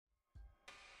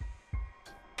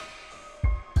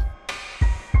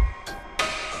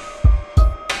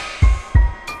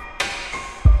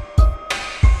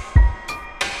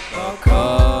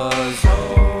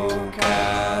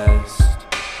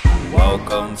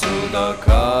to the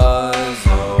COD-cast.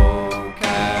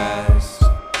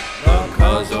 The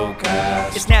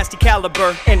COD-cast. It's Nasty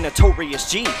Caliber and Notorious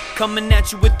G, coming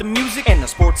at you with the music and the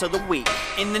sports of the week.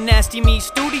 In the Nasty Me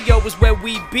studio is where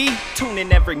we be. Tune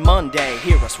in every Monday,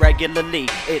 hear us regularly.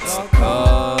 It's The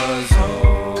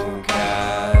COD-cast.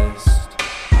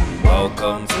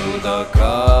 Welcome to the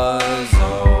COD-cast.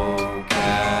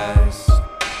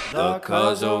 The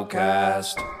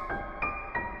COD-cast.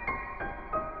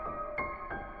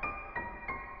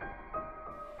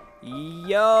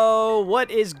 Yo,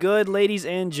 what is good, ladies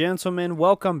and gentlemen?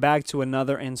 Welcome back to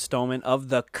another installment of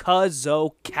the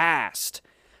COD-cast.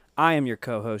 I am your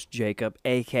co-host, Jacob,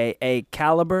 a.k.a.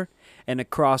 Caliber, and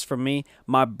across from me,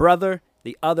 my brother,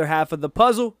 the other half of the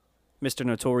puzzle, Mr.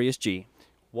 Notorious G.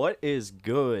 What is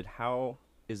good? How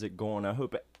is it going? I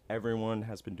hope everyone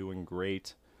has been doing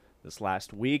great this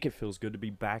last week. It feels good to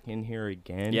be back in here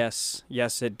again. Yes,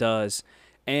 it does.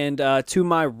 And to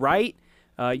my right,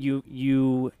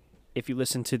 if you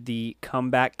listened to the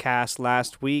comeback cast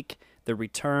last week, the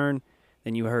return,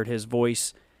 then you heard his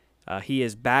voice. He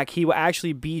is back. He will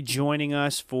actually be joining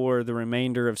us for the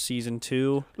remainder of Season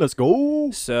 2. Let's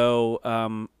go. So,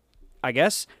 I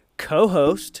guess,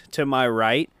 co-host to my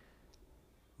right,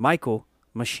 Michael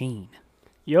Machine.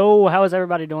 Yo, how is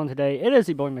everybody doing today? It is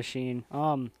the boy Machine.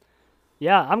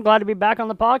 Yeah, I'm glad to be back on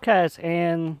the podcast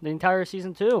and the entire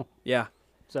Season 2. Yeah.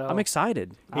 So I'm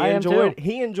excited.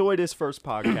 He enjoyed his first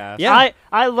podcast. Yeah.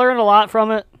 I learned a lot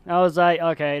from it. I was like,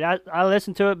 okay, I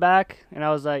listened to it back, and I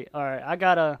was like, all right, I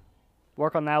got to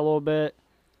work on that a little bit.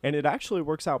 And it actually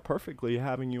works out perfectly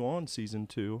having you on Season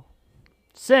 2.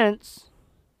 Since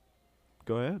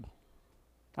Go ahead.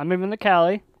 I'm moving to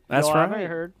Cali. That's Y'all right. haven't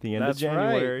heard. The end That's of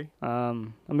January.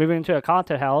 I'm moving into a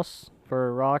content house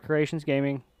for Raw Creations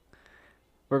Gaming.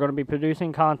 We're going to be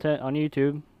producing content on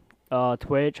YouTube,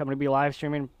 Twitch. I'm going to be live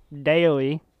streaming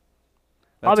daily.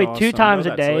 That's Probably awesome. 2 times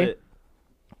No, a that's day. lit.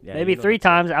 Yeah, Maybe you know 3 that's lit.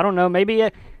 times. I don't know. Maybe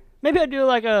I do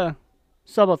like a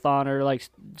subathon or like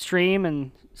stream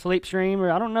and sleep stream,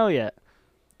 or I don't know yet.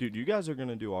 Dude, you guys are going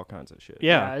to do all kinds of shit.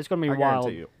 Yeah. It's going to be I wild.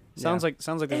 guarantee you. Sounds like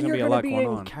there's And going to you're be a gonna lot be going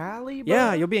in on. Cali, bro?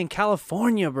 Yeah, you'll be in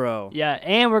California, bro. Yeah,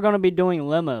 and we're going to be doing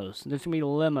limos. There's going to be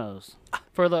limos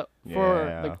for the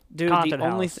Yeah. Dude, content the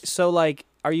only house. so like,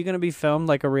 are you gonna be filmed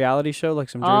like a reality show, like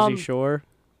some Jersey Shore?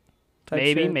 Type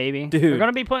shit? Maybe. Dude. We're going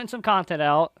to be putting some content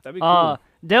out. That'd be cool.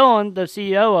 Dylan, the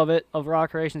CEO of Raw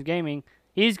Creations Gaming,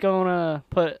 he's going to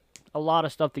put a lot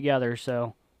of stuff together,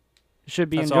 so it should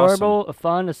be That's enjoyable,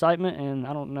 fun, excitement, and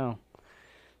I don't know.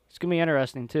 It's going to be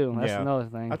interesting, too. That's Yeah. another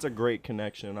thing. That's a great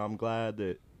connection. I'm glad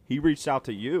that he reached out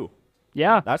to you.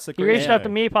 Yeah. That's the He reached out to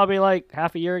thing. me probably like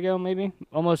half a year ago, maybe.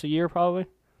 Almost a year, probably.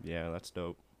 Yeah, that's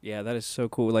dope. Yeah, that is so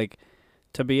cool. Like,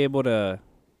 to be able to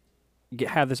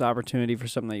have this opportunity for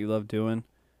something that you love doing.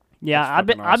 Yeah, That's I've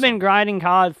been fucking grinding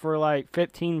COD for like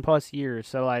 15 plus years.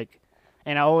 So like,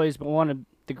 and I always wanted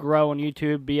to grow on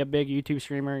YouTube, be a big YouTube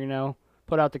streamer. You know,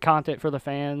 put out the content for the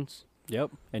fans.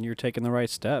 Yep. And you're taking the right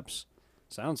steps.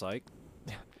 Sounds like.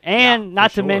 And Yeah,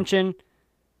 not for to sure. mention,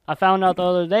 I found out the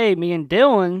other day, me and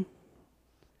Dylan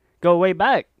go way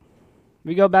back.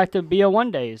 We go back to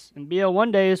BO1 days, and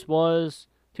BO1 days was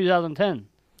 2010.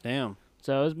 Damn.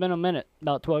 So it's been a minute,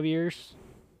 about 12 years.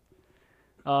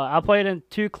 I played in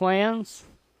 2 clans.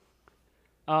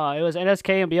 It was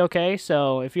NSK and BOK,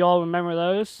 so if you all remember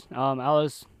those, I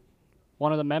was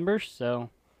one of the members, so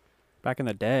Back in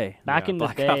the day. back Yeah. in the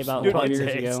Black day, Ops about Dude, 12 it's-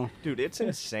 years it's- ago. Dude, it's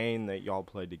insane that y'all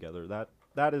played together.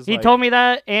 That is He like, told me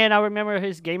that, and I remember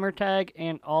his gamer tag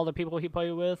and all the people he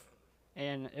played with,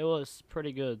 and it was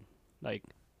pretty good. Like,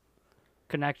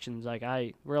 connections, like,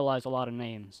 I realized a lot of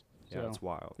names. Yeah, So. it's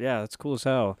wild. Yeah, that's cool as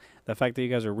hell. The fact that you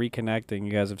guys are reconnecting,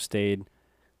 you guys have stayed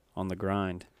on the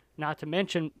grind. Not to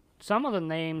mention, some of the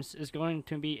names is going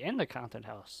to be in the content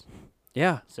house,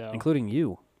 Yeah, so including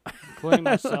you. including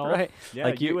myself. Right. Yeah,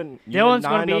 Like you you- and Dylan's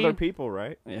gonna 9 be- other people,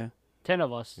 right? Yeah. 10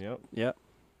 of us. Yep. Yep.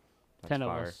 That's 10 of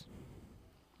fire. us.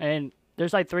 And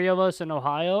there's like 3 of us in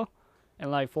Ohio,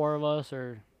 and like 4 of us,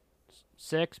 or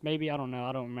 6 maybe, I don't know,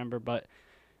 I don't remember, but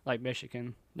like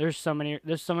Michigan. There's so many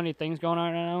things going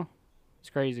on right now. It's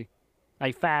crazy.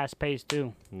 Like fast paced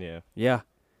too. Yeah. Yeah.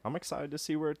 I'm excited to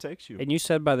see where it takes you. And you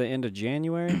said by the end of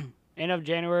January? End of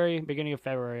January, beginning of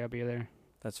February, I'll be there.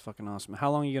 That's fucking awesome. How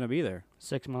long are you going to be there?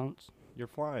 6 months. You're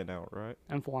flying out, right?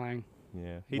 I'm flying.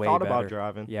 Yeah. He Way thought better. about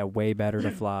driving. Yeah, way better to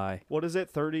fly. What is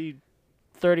it?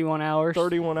 31 hours.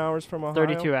 31 hours from Ohio?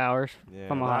 32 hours. Yeah,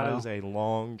 from Ohio. that is a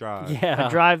long drive. Yeah. I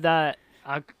drive that.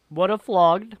 I would have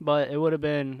vlogged, but it would have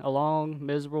been a long,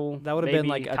 miserable. That would have been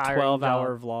maybe like a tiring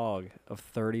 12-hour job. vlog of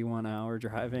 31-hour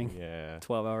driving. Yeah.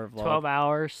 12-hour vlog. 12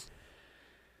 hours.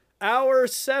 Hour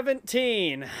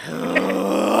 17.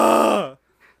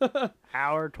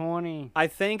 Hour 20. I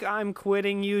think I'm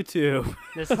quitting YouTube.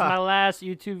 This is my last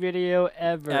YouTube video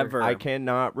ever. Ever. I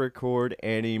cannot record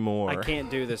anymore. I can't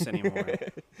do this anymore.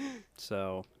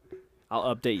 So,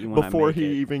 I'll update you when Before I make he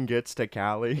it. even gets to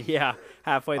Cali. Yeah,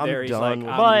 halfway I'm there he's done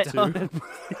like, with I'm YouTube.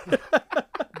 done.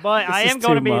 But I This am is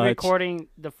going to too be much. recording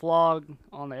the vlog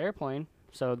on the airplane,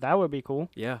 so that would be cool.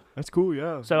 Yeah. That's cool,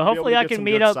 yeah. So You'll be hopefully able to I get can some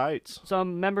meet good up- sights.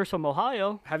 Some members from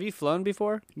Ohio. Have you flown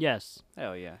before? Yes.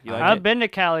 Hell yeah. You like I've it? been to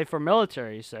Cali for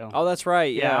military, so. Oh, that's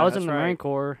right. Yeah, I was that's in the right. Marine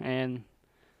Corps, and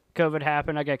COVID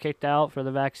happened. I got kicked out for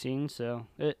the vaccine, so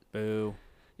it, Boo,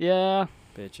 yeah,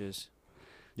 bitches.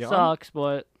 Yeah, sucks,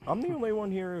 but I'm the only one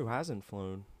here who hasn't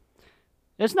flown.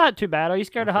 it's not too bad. Are you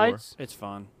scared of Before. heights? It's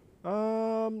fun.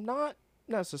 Not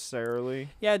necessarily.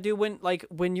 Yeah, dude.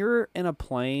 When you're in a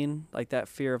plane, like that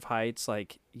fear of heights,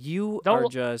 like you Don't- are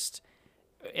just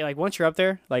like once you're up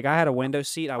there. Like I had a window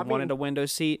seat. I wanted mean- a window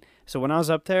seat. So when I was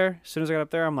up there, as soon as I got up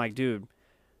there, I'm like, dude,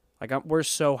 like we're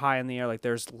so high in the air. Like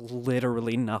there's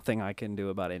literally nothing I can do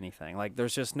about anything. Like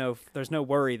there's no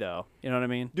worry though. You know what I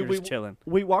mean? Dude, You're just chilling.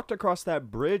 We walked across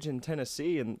that bridge in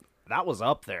Tennessee, and that was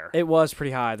up there. It was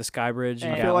pretty high. The Sky Bridge.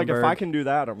 In I I feel like if Gatlinburg. I can do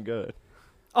that, I'm good.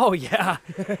 Oh yeah,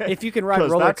 if you can ride 'Cause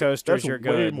roller that's- coasters, that's you're way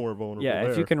good. more vulnerable Yeah,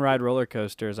 if there. you can ride roller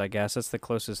coasters, I guess that's the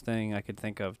closest thing I could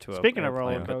think of to a Speaking of airplane,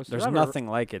 roller but coasters, there's I've nothing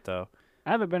like it though.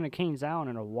 I haven't been to Kings Island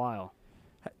in a while.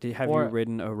 Have you Or-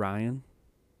 ridden Orion?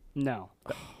 No.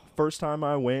 First time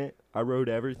I went, I rode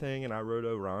everything, and I rode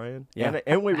Orion. Yeah.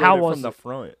 and we rode How it was from the it?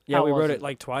 front. Yeah, How we was rode it? it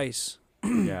like twice,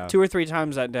 Yeah, 2 or 3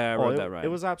 times that day. I Oh, rode it, that ride. It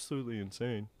was absolutely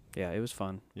insane. Yeah, it was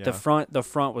fun. Yeah. The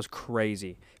front was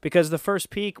crazy because the first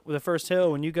peak, the first hill,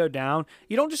 when you go down,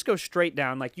 you don't just go straight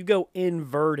down. Like you go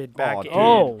inverted back. dude. in.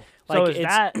 Oh, Like, so is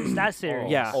it's- that serious?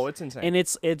 Yeah. Oh, it's insane. and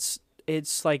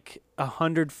it's like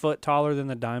 100 foot taller than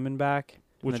the Diamondback.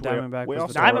 And Which the we- Diamondback we was the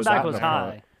also tallest Diamondback that was in the front.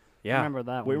 high. I Yeah, remember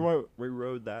that we one.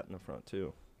 rode that in the front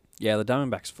too. yeah. The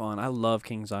Diamondback's fun. I love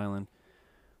Kings Island.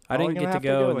 I Oh, didn't you're get gonna to have to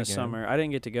go go in the again. summer. I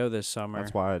didn't get to go this summer.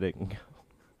 That's why I didn't go.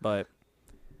 But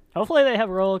Hopefully they have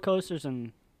roller coasters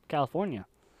in California.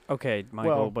 okay,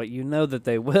 Michael. Well- but you know that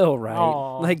they will, right?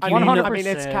 Aw, like I you mean, know, 100%. I mean,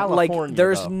 it's Like, California. like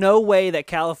there's though. no way that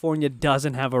California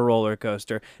doesn't have a roller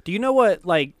coaster. Do you know what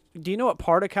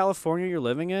part of California you're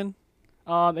living in?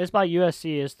 It's by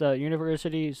USC. It's the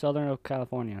University Southern of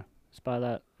California. It's by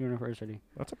that university.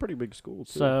 That's a pretty big school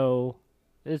too. So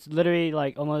it's literally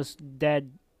like almost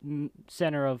dead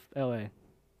center of LA.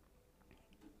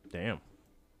 Damn,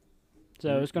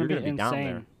 So it's gonna You're be gonna be down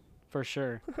insane there. for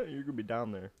sure. you're gonna be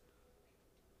down there.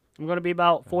 I'm gonna be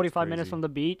about That's 45 minutes crazy. from the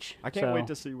beach. I can't so wait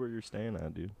to see where you're staying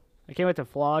at, dude. I can't wait to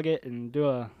vlog it and do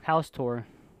a house tour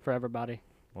for everybody.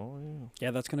 Oh yeah.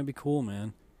 Yeah, that's gonna be cool,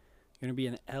 man. You're gonna be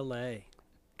in L.A.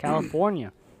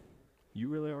 California. You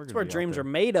really are. That's where dreams are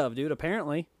made of, dude.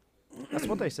 Apparently, That's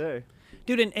what they say.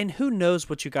 dude. And who knows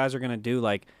what you guys are gonna do,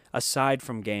 like aside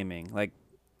from gaming, like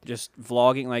just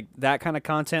vlogging, like that kind of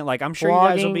content. Like I'm sure you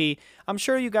guys will Vlogging. be. I'm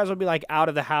sure you guys will be like out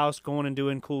of the house, going and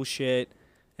doing cool shit.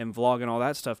 And vlogging all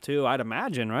that stuff too, I'd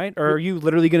imagine, right? Or are you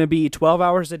literally going to be 12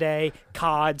 hours a day,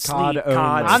 COD, sleep, COD COD, only.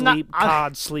 I'm not- sleep,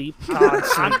 COD, sleep, COD,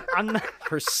 sleep I'm not,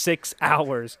 for 6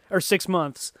 hours or 6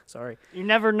 months? Sorry. you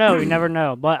never know. You never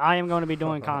know. But I am going to be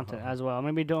doing content as well. I'm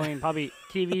going to be doing probably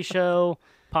TV show,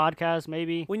 podcast,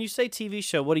 maybe. When you say TV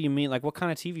show, what do you mean? Like what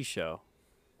kind of TV show?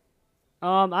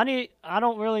 I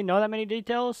don't really know that many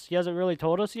details. He hasn't really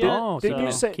told us yet. Oh, Didn't so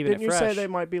you say? keeping it Didn't you say fresh. they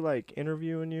might be like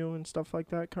interviewing you and stuff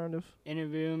like that? Kind of.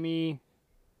 Interview me.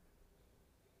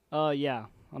 Yeah,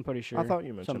 I'm pretty sure. I thought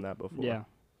you mentioned Some- that before. Yeah. I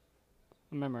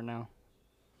remember now.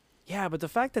 Yeah, but the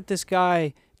fact that this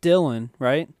guy Dylan,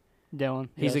 right? Dylan.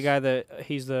 He's the yes. guy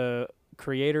he's the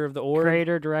creator of the org.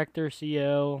 Creator, director,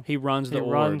 CEO. He runs He the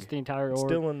org. runs the entire It's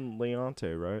org. Dylan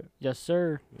Leonte, right? Yes,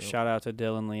 sir. Shout out to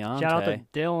Dylan Leonte. Shout out to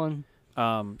Dylan.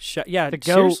 Yeah, The goat.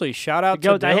 seriously, shout The out to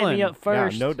goat that hit Dylan. me up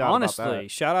first. Yeah, no doubt Honestly, about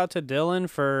that. shout out to Dylan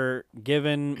for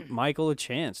giving Michael a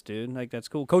chance, dude. Like that's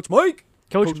cool, Coach Mike.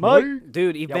 Coach Mike.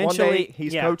 Dude, Yeah, eventually one day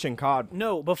he's yeah. coaching COD.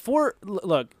 No, before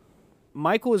look,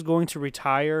 Michael is going to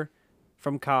retire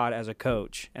from COD as a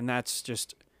coach, and that's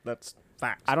just That's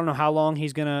facts. I don't know how long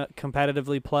he's gonna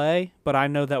competitively play, but I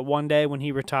know that one day when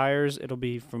he retires, it'll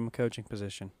be from a coaching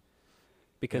position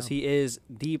because he is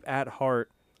deep at heart.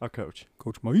 A coach.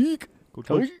 Coach Mike.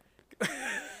 Coach.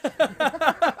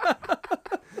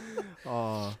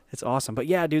 It's awesome, but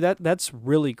yeah, dude, that's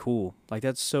really cool. Like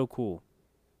that's so cool.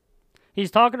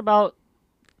 He's talking about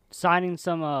signing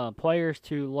some players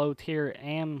to low tier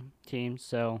AM teams,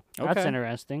 so that's Okay.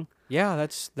 interesting. Yeah,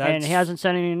 that's And he hasn't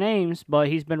said any names, but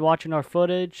he's been watching our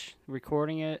footage,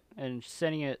 recording it, and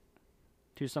sending it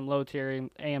to some low tier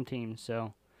AM teams.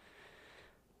 So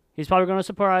he's probably going to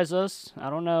surprise us. I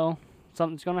don't know.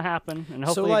 Something's going to happen, and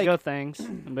hopefully like, good things. I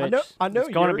know it's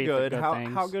gonna you're be good. good How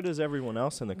things. good is everyone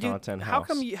else in the Dude, content how house?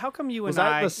 come you was and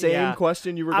that I? the same yeah.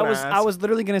 question you were going to ask? I was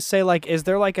literally gonna say, like, is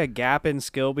there like a gap in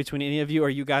skill between any of you? Are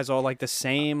you guys all like the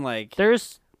same? Like,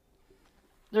 There's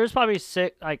probably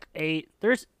 8.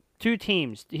 There's 2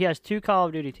 teams. He has 2 Call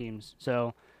of Duty teams.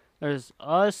 So there's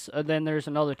us, and then there's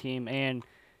another team, and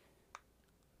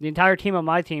the entire team of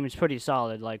my team is pretty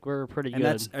solid. Like, we're pretty and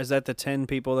good. is that the 10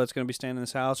 people that's gonna be staying in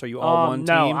this house? Are you all one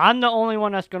no, team? I'm the only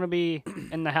one that's going to be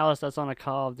in the house that's on a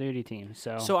Call of Duty team.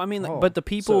 So, So I mean, like, Oh, but the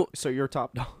people. So you're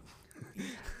top dog.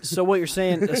 So what you're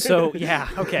saying? So yeah,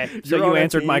 okay. So You're you on a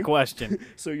answered my team? question.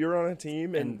 So you're on a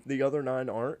team, and the other 9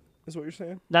 aren't. Is what you're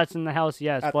saying? that's in the house,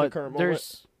 yes. At the but current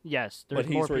there's there's But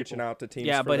more he's reaching people. out to teams.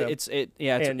 Yeah, for but them. it's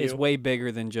And you. way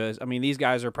bigger than just. I mean, these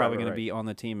guys are probably right, gonna right. be on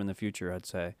the team in the future. I'd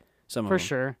say some For of them.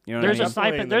 sure. You know what I there's mean? a Definitely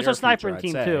sniping. in the There's near a sniping future, I'd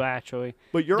team say. too, actually.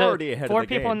 But you're The already ahead 4 of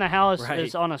the people game. in the house Right.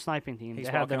 is on a sniping team. He's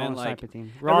they have their walking in own like, sniping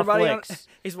team. Raw Everybody on, flicks.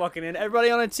 he's walking in.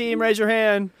 Everybody on a team, raise your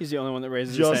hand. He's the only one that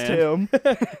raises Just his hand.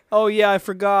 him. Oh yeah, I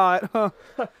forgot. Huh.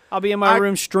 I'll be in my I-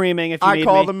 room streaming if you I need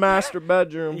call me. the master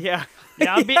bedroom. Yeah,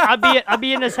 Yeah, I'd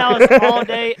be in this house all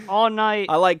day, all night.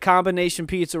 I like combination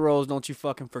pizza rolls. Don't you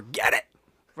fucking forget it,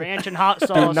 Ranch and hot Do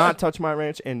sauce. not touch my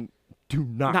ranch and do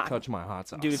not Not- touch my hot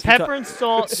sauce. dude. If you Pepper and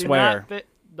salt. Do Swear. not fit.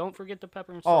 Don't forget the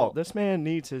pepper and Oh, salt. this man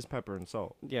needs his pepper and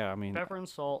salt. Yeah, I mean, Pepper and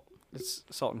salt. it's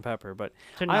salt and pepper, but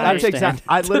Tonight. That's understand. exact.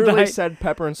 I literally Tonight. said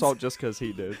pepper and salt just because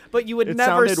he did. but you would It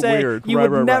never sounded say weird. you Right,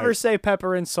 would right, never right. say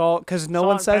pepper and salt because no Salt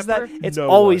one and says pepper? that. It's No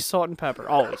always one. salt and pepper.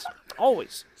 Always,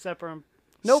 always. Pepper and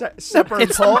Nope. Sepper and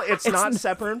It's- Paul. It's it's not n-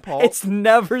 Sepper and Paul. It's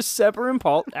never sepper and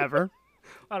palt ever.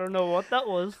 I don't know what that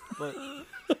was, but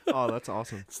Oh, that's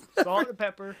awesome. salt and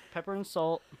pepper, pepper and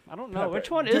salt. I don't know which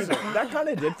one Dude, is it. that kind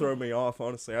of did throw me off,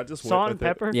 honestly. I just Salt went and with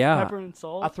pepper. Yeah. Pepper and it. I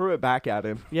salt. threw it back at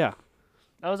him. Yeah.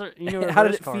 That was a How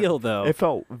did it feel though? It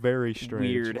felt very strange.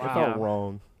 Weird. It Wow. felt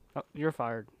wrong. Oh, you're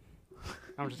fired.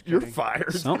 I'm just You're kidding.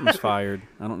 fired. Something's fired.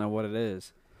 I don't know what it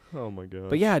is. Oh my god.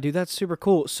 But yeah, dude, that's super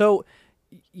cool. So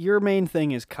your main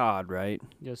thing is COD, right?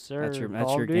 Yes, sir. That's Call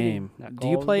your of Duty. game. That Do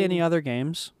you Call of play Duty. any other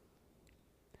games?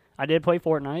 I did play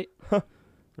Fortnite.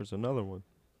 There's another one.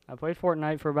 I played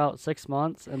Fortnite for about 6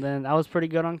 months, and then I was pretty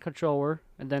good on controller.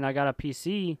 And then I got a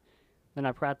PC. Then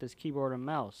I practiced keyboard and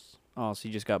mouse. Oh, so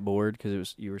you just got bored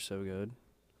because you were so good.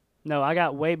 No, I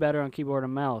got way better on keyboard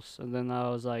and mouse. And then I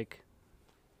was like,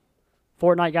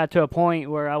 Fortnite got to a point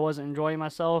where I wasn't enjoying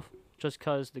myself just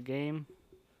because the game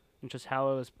and just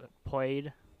how it was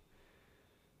played.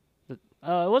 It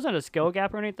wasn't a skill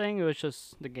gap or anything. It was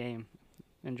just the game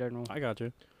in general. I got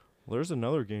you. Well, there's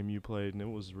another game you played, and it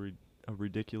was a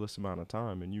ridiculous amount of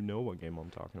time, and you know what game I'm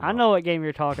talking about. I know what game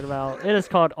you're talking about. It is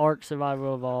called Ark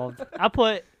Survival Evolved.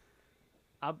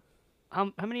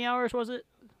 How many hours was it?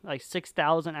 Like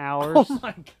 6,000 hours. Oh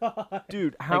my god.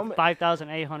 Dude, how Like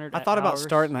 5,800 I thought about hours.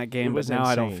 starting that game, It but was now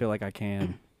I don't insane. feel like I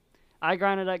can. I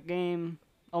grinded that game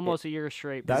almost a year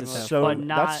straight. That's pretty much, so. but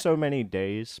not, That's so many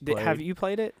days. Have played. you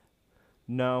played it?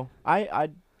 No, I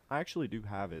actually do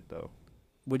have it though.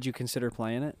 Would you consider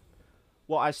playing it?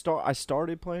 Well, I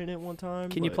started playing it one time.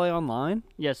 Can you but play online?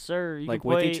 Yes, sir. You Like can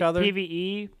with play each other?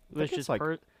 PvE, which it's is like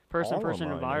person-person all online,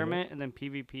 ain't environment, and then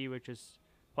PvP, which is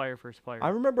player versus player. I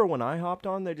remember when I hopped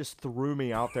on, they just threw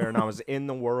me out there, and I was in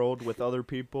the world with other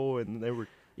people, and they were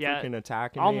yeah, freaking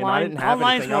attacking me, and I online- didn't have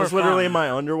online's anything. I was more literally fun. in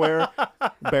my underwear,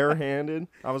 barehanded.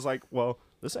 I was like, well,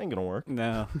 this ain't gonna work.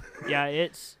 No. yeah.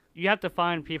 It's you have to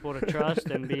find people to trust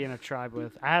and be in a tribe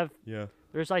with. Yeah.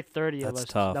 There's like 30 of That's us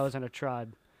tough. that was in a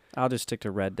tribe. I'll just stick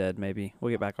to Red Dead. Maybe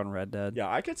we'll get back on Red Dead. Yeah,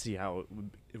 I could see how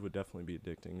it would definitely be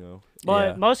addicting though. But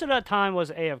Yeah. most of that time was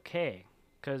AFK,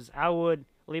 because I would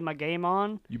leave my game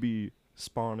on. You'd be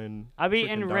spawning. I'd be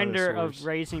in freaking render dinosaurs. of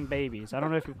raising babies. I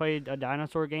don't know if you played a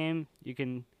dinosaur game. You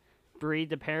can breed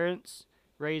the parents,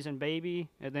 raise a baby,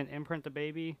 and then imprint the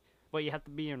baby. But you have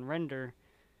to be in render,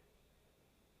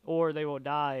 or they will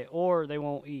die, or they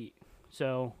won't eat.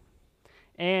 So,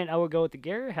 and I would go to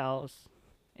Gary house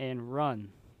and run.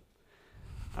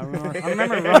 I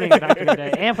remember running back in the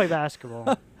day and play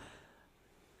basketball.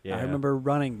 Yeah. I remember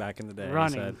running back in the day. he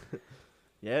Running. said.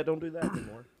 Yeah, don't do that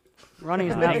anymore. Running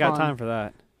is I not ain't got fun. time for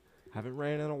that. Haven't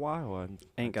ran in a while.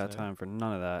 Ain't got time for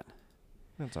none of that.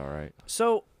 That's all right.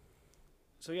 So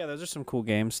yeah, those are some cool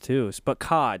games too. But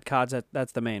COD's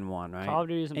that's the main one, right? Call of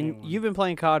Duty is the main and one. you've been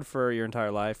playing COD for your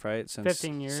entire life, right? Since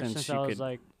 15 years since you I was could,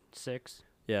 like 6.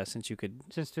 yeah, since you could.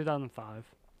 Since 2005.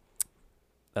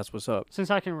 That's what's up.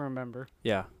 Since I can remember.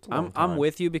 Yeah, a long I'm time.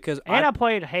 with you because And I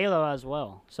played Halo as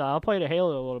well. So I played a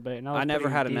Halo a little bit. And I I never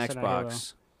pretty had an decent at Halo.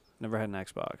 Xbox. Never had an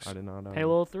Xbox. I did not know.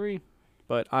 Halo 3.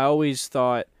 But I always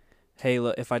thought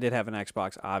Halo, if I did have an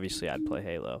Xbox, obviously I'd play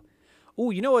Halo.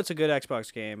 Ooh, you know what's a good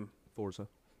Xbox game? Forza.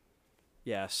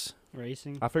 Yes.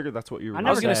 Racing. I figured that's what you were I I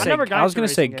was never gonna got- say I never got I was into gonna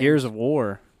say racing Gears games. of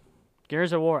War.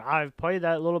 Gears of War. I've played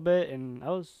that a little bit, and I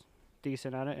was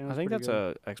decent at it. And it I was think pretty that's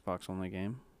good. a Xbox only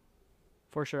game.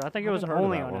 For sure. I think I it was haven't heard of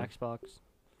only that on one. Xbox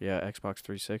Yeah, Xbox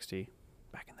 360.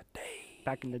 Back in the day.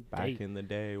 back in the day. Back in the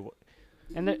day.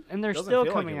 And they're Doesn't still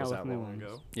feel like coming it out was with that new long ones.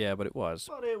 ago. Yeah, but it was.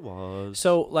 But it was.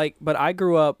 So but I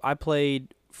grew up. I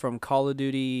played from Call of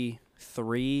Duty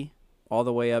 3 all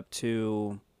the way up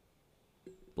to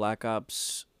Black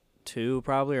Ops 2,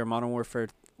 probably, or Modern Warfare.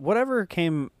 Whatever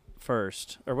came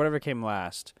first, or whatever came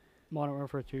last. Modern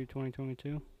Warfare 2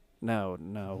 2022. No,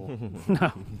 no.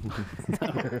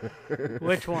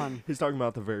 Which one? He's talking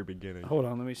about the very beginning. Hold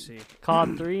on, let me see.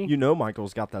 COD 3. You know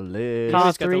Michael's got the list. He's COD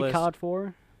got the 3, list. COD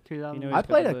 4. 2000. You know I he's got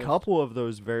played the a list. couple of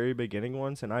those very beginning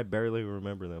ones, and I barely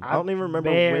remember them. I I don't even remember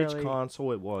which barely-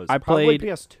 console it was. I Probably played-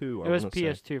 PS2. It was wanna say.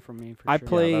 PS2 for me. For I sure.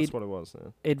 played- Yeah, that's what it was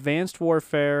then. Advanced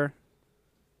Warfare,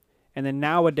 and then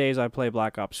nowadays I play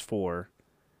Black Ops 4.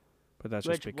 But that's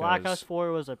Which just because Black Ops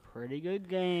 4 was a pretty good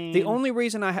game. the only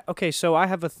reason okay, so I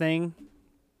have a thing.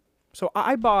 So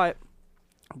I bought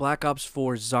Black Ops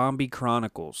 4 Zombie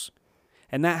Chronicles,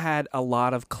 and that had a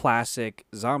lot of classic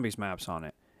zombies maps on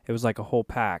it. It was like a whole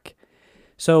pack.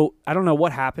 So I don't know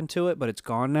what happened to it, but it's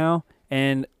gone now.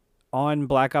 And on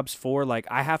Black Ops 4, like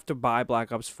I have to buy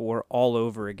Black Ops 4 all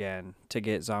over again to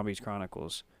get Zombies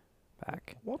Chronicles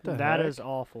back. What the That heck? is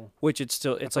awful. Which it's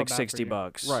still I it's feel like bad for $60 you.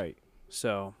 bucks. Right.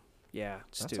 So yeah,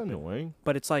 That's stupid. annoying.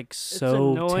 But it's like It's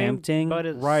so annoying, tempting. but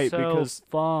it's Right, so because-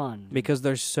 fun. Because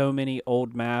there's so many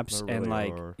old maps There and really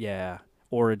like are. yeah,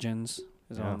 Origins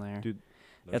is Yeah, on there. Dude,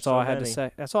 That's all I had to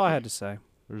say. That's all I had to say.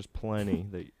 There's plenty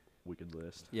that we could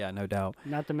list. Yeah, no doubt.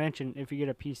 Not to mention, if you get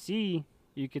a PC,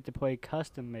 you get to play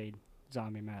custom-made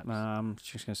zombie maps. I'm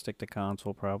just gonna stick to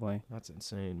console probably. That's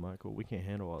insane, Michael. We can't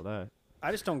handle all that.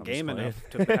 I just don't I'm just game playing. enough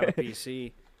to have a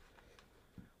PC.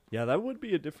 Yeah, that would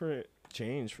be a different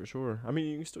change for sure. I mean,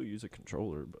 you can still use a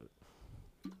controller,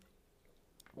 but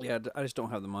Yeah, I just don't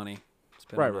have the money. to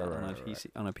spend Right, on a- right, on a right, right. PC.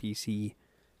 On a PC.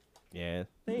 yeah,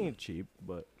 they ain't cheap.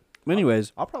 But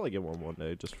Anyways, I'll probably get one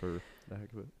day just for the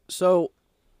heck of it. so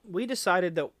we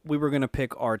decided that we were gonna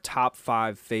pick our top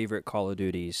 5 favorite Call of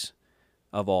Duties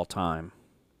of all time,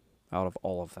 out of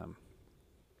all of them.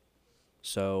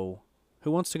 So,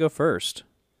 who wants to go first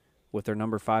with their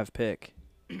number 5 pick?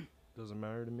 Doesn't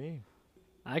matter to me.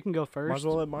 I can go Might first. as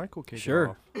well let Michael kick it Sure.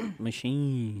 off.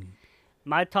 Machine.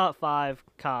 My top 5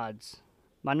 CODs.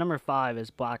 My number 5 is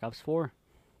Black Ops 4.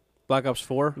 Black Ops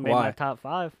 4? Made my Why? top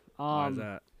 5. Why is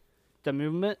that? The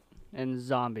movement and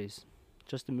zombies.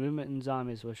 Just the movement and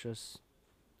zombies was just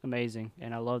amazing,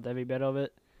 and I loved every bit of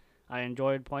it. I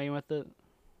enjoyed playing with it,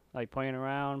 like playing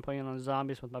around, playing on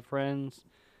zombies with my friends,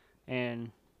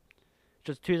 and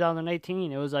just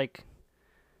 2018. It was like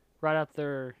right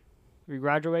after we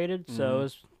graduated, so Mhm. it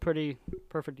was pretty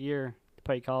perfect year to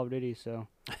play Call of Duty. So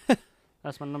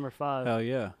that's my number 5. Hell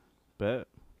yeah. Bet.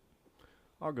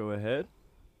 I'll go ahead.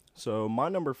 So my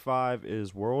number 5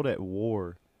 is World at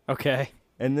War. Okay.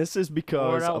 And this is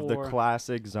because at of the War.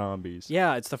 classic zombies.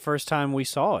 Yeah, it's the first time we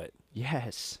saw it.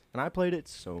 Yes. And I played it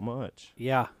so much.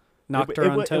 Yeah. It,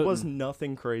 Nocturne it was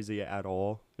nothing crazy at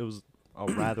all. It was a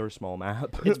rather small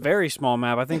map. It's very small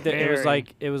map. I think that it was Very.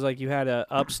 like you had a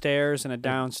upstairs and a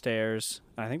downstairs.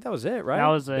 I think that was it, right? That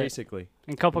was it. Basically.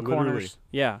 And couple literally. corners.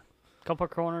 yeah. Couple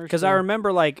corners. Because I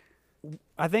remember like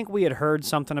I think we had heard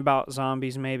something about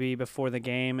zombies maybe before the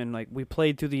game, and like we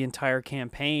played through the entire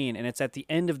campaign, and it's at the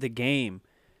end of the game.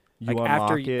 You Like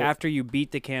after unlock it. after you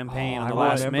beat the campaign Oh, on the I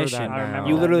last remember that mission, now. I remember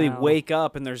you that literally now. wake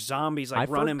up and there's zombies like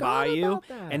I running by forgot you, about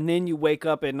that. and then you wake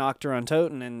up at Nocturne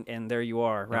Toten, and there you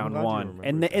are, round glad you 1, remembered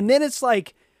and that. and then it's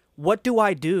like, what do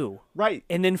I do? Right.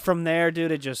 And then from there,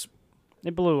 dude, it just,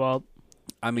 It blew up.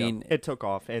 I mean, it took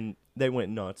off, and they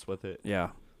went nuts with it. yeah,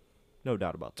 No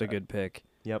doubt about it's that. a good pick.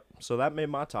 Yep. So that made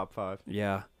my top 5.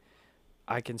 Yeah,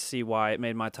 I can see why it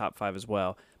made my top 5 as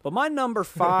well. But my number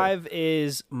 5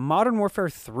 is Modern Warfare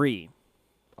 3.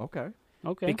 Okay.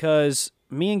 Okay. Because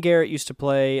me and Garrett used to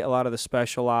play a lot of the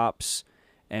special ops,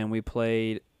 and we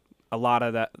played a lot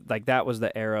of that. Like, that was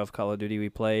the era of Call of Duty we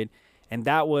played, and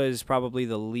that was probably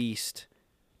the least,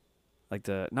 like,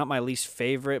 not my least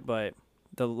favorite, but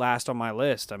the last on my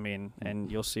list. I mean,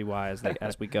 and you'll see why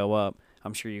as we go up.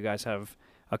 I'm sure you guys have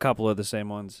a couple of the same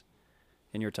ones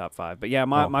in your top 5. But yeah,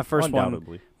 my first one,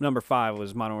 undoubtedly. number 5,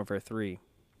 was Modern Warfare 3.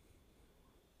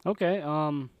 Okay.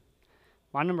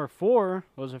 My number 4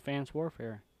 was Advanced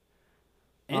Warfare.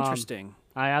 Interesting.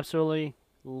 I absolutely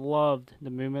loved the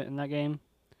movement in that game.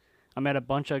 I met a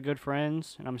bunch of good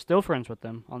friends, and I'm still friends with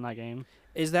them on that game.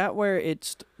 Is that where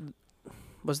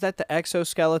was that the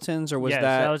exoskeletons or was yes,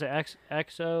 that that was an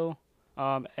EXO,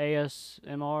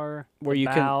 ASMR, where you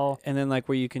bow, can, and then like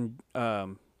where you can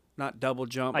not double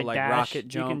jump, but like dash, rocket you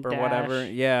jump can or whatever?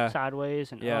 dash Yeah.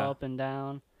 sideways and Yeah. up and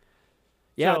down.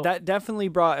 Yeah, So, that definitely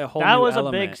brought a whole that new was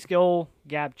element. a big skill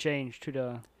gap change to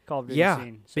the Call of Duty Yeah,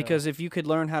 scene. So. because if you could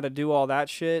learn how to do all that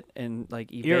shit and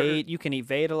like evade, you can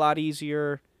evade a lot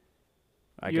easier.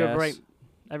 I you would guess. break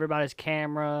everybody's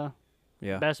camera,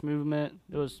 Yeah. best movement.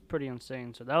 It was pretty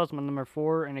insane. So that was my number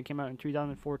 4, and it came out in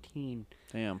 2014.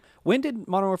 Damn. When did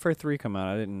Modern Warfare 3 come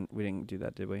out? We didn't do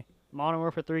that, did we? Modern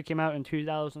Warfare 3 came out in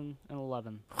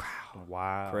 2011.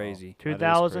 Wow. Crazy. That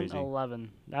is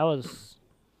 2011. That was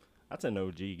That's an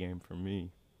OG game for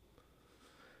me.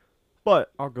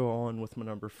 But I'll go on with my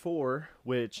number 4,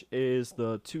 which is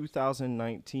the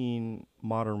 2019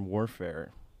 Modern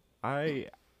Warfare. I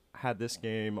had this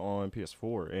game on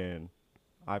PS4 and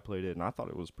I played it and I thought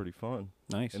it was pretty fun.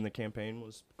 Nice. And the campaign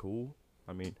was cool.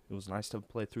 I mean, it was nice to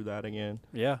play through that again.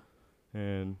 Yeah.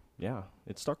 And yeah,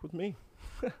 it stuck with me.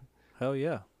 Hell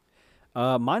yeah.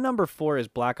 My number 4 is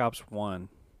Black Ops 1.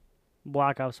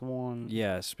 Black Ops 1.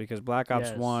 Yes, because Black Ops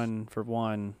Yes. 1 for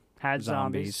one Had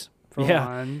zombies. for Yeah.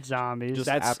 one. Zombies. Just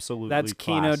That's absolutely That's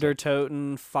Kino classic. der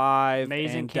Toten 5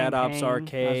 Amazing and Dead Ops campaign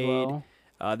Arcade. as well.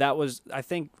 That was, I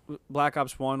think, Black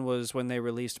Ops 1 was when they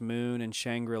released Moon and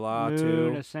Shangri-La Moon,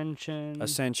 too. Ascension.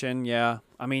 Ascension, yeah.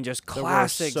 I mean, just There were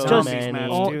classic so zombies many.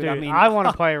 maps, Oh, dude. dude, I mean, I want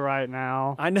to play right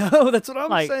now. I know. That's what I'm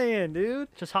Like- saying, dude.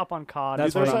 Just hop on COD.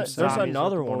 That's and what play I'm There's saying. zombies with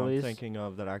another the one I'm boys. thinking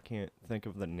of that I can't think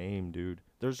of the name, dude.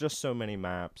 There's just so many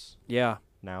maps Yeah.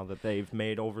 now that they've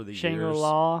made over the years.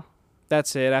 Shangri-La.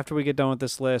 That's it. After we get done with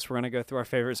this list, we're going to go through our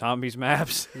favorite zombies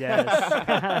maps.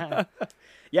 Yes.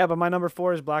 Yeah, but my number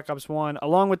 4 is Black Ops 1,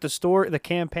 along with the story, the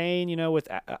campaign, with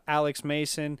Alex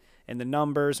Mason and the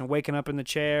numbers and waking up in the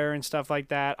chair and stuff like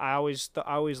that. I always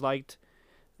liked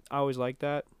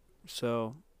that.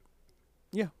 So,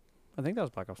 yeah, I think that was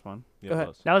Black Ops 1. Yeah, Go it ahead.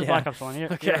 was. That was Yeah. Black Ops 1.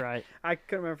 You're, Okay. you're right. I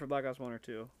couldn't remember for Black Ops 1 or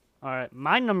 2. All right.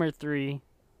 My number 3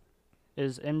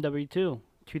 is MW2,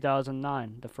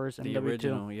 2009. The first The MW2.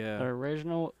 original, yeah. The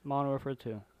original Modern Warfare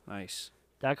 2. Nice.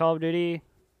 That Call of Duty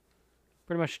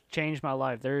pretty much changed my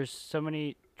life. There's so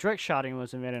many... Direct shotting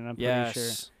was invented, I'm pretty sure.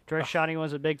 Yes. Direct shotting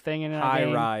was a big thing in that High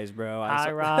game. rise, bro.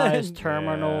 High rise,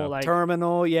 terminal, Yeah. like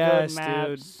Terminal, good yes, dude.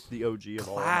 maps. The OG of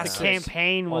all The Classic. maps.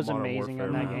 campaign All was Modern amazing in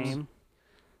Warfare that maps.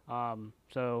 game.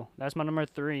 So that's my number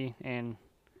 3, and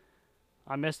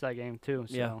I missed that game too.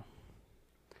 So Yeah.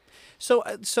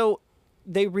 So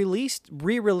they re-released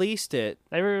it.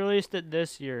 they re-released it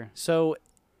this year. So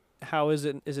how is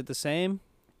it? Is it the same?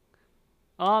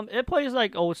 It plays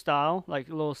like old style, like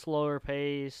a little slower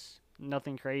pace,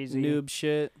 nothing crazy.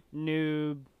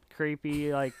 Noob,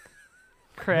 creepy, like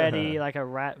cruddy, like a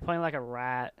rat, playing like a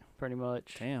rat, pretty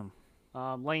much. Damn.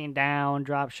 Laying down,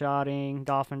 drop shotting,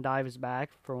 dolphin dive is back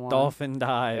for one. Dolphin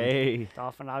dive. Hey.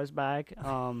 Dolphin dive is back.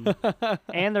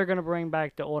 And they're gonna bring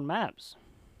back the old maps.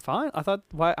 Fine.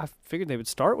 I figured they would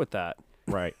start with that.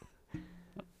 Right.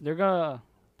 They're gonna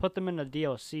put them in the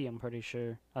DLC. I'm pretty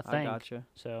sure. I think. I gotcha.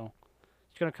 So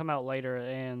it's gonna come out later,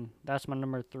 and that's my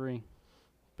number 3.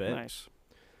 Bet. Nice.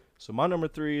 So my number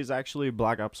 3 is actually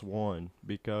Black Ops 1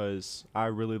 because I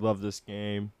really love this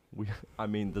game.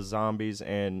 The zombies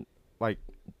and like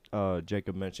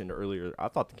Jacob mentioned earlier, I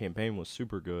thought the campaign was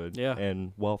super good. Yeah.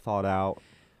 And well thought out.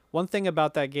 One thing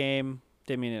about that game,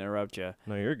 didn't mean to interrupt you,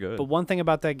 No, you're good. but one thing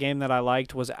about that game that I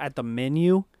liked was at the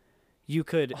menu, you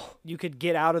could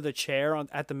get out of the chair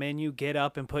at the menu, get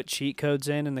up and put cheat codes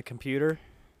in the computer.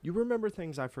 You remember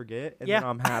things I forget, and Yeah. then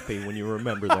I'm happy when you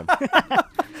remember them.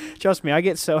 Trust me, I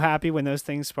get so happy when those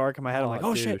things spark in my head. I'm like,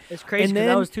 oh dude. shit. It's crazy And 'cause that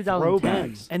then was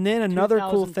 2010. Throwbacks. And then another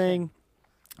cool 2010.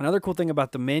 thing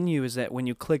about the menu is that when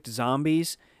you clicked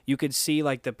zombies, you could see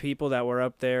like the people that were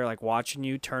up there like watching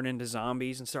you turn into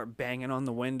zombies and start banging on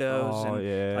the windows Oh, and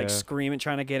yeah. like screaming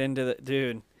trying to get into the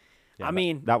dude. Yeah, I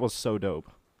mean, that was so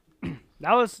dope.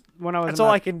 That was when I was. that's in all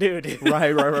my- I can do, dude.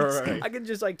 Right. I can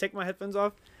just like take my headphones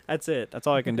off. That's it. That's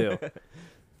all I can do.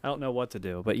 I don't know what to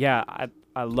do, but yeah,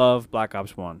 I love Black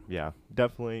Ops 1. Yeah,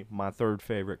 definitely my third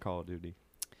favorite Call of Duty.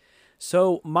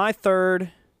 So my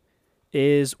third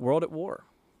is World at War.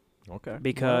 Okay.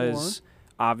 Because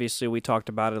obviously we talked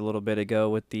about it a little bit ago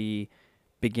with the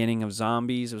beginning of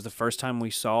zombies. It was the first time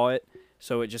we saw it,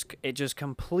 so it just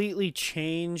completely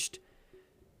changed,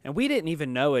 and we didn't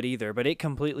even know it either, but it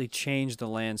completely changed the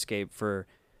landscape for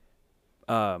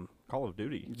Call of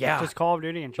Duty. yeah. Just Call of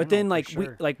Duty in general. But then for like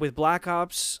sure. with Black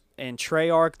Ops and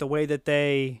Treyarch, the way that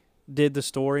they did the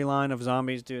storyline of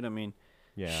zombies, dude, I mean,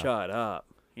 Yeah. shut up.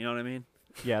 You know what I mean?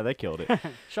 Yeah, they killed it.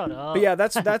 Shut up. But yeah,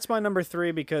 that's my number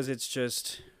 3 because it's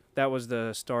just that was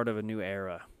the start of a new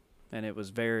era, and it was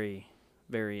very,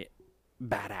 very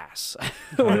badass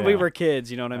when we yeah. were kids.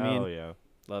 You know what I mean? Oh yeah.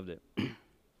 Loved it.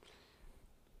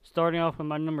 Starting off with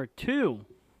my number 2.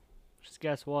 Just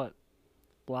guess what?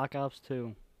 Black Ops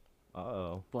 2.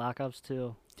 Uh-oh. Black Ops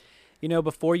 2. You know,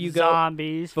 before you go,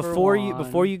 Zombies. before you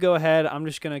for go ahead, I'm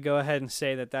just gonna go ahead and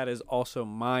say that is also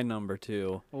my number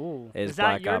 2. one. Ooh. is Is that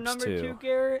Black your Ops number 2. 2,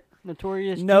 Garrett?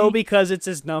 Notorious No, G? because it's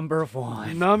his number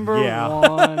 1. Number Yeah.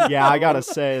 1. Yeah, I gotta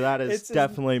say that is It's-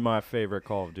 definitely my favorite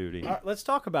Call of Duty. All right, let's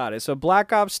talk about it. So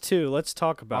Black Ops 2. Let's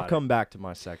talk about I'll come back to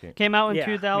my second. Came out in Yeah,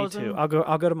 2000. Me too.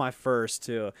 I'll go to my first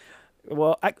too.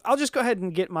 Well, I'll just go ahead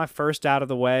and get my first out of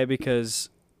the way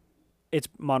because it's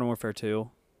Modern Warfare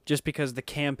 2. Just because the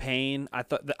campaign, I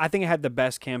think it had the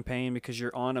best campaign because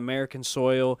you're on American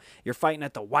soil, you're fighting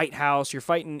at the White House, you're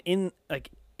fighting in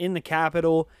the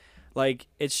Capitol, like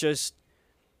it's just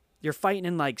you're fighting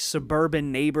in like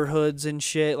suburban neighborhoods and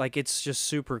shit. Like it's just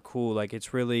super cool. Like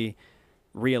it's really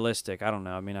realistic. I don't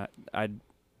know. I mean, I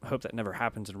hope that never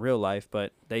happens in real life,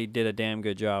 but they did a damn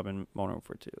good job in Modern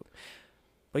Warfare 2.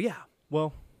 But yeah.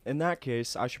 Well, in that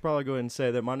case, I should probably go ahead and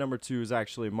say that my number 2 is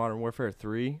actually Modern Warfare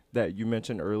 3 that you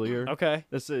mentioned earlier. Okay.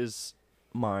 This is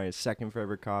my second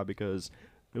favorite COD because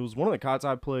it was one of the CODs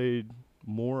I played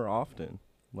more often.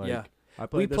 Like, Yeah. I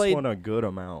played this played- one a good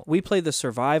amount. We played the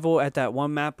survival at that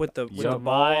one map with the Yup.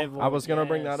 ball. I was going to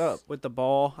bring that up. With the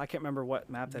ball. I can't remember what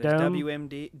map that is. Dome?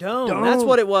 WMD. Dome. That's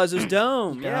what it was. It was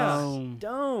Dome. Yeah. Dome.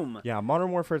 Dome. Yeah,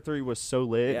 Modern Warfare 3 was so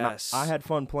lit. and Yes. I had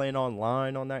fun playing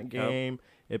online on that game.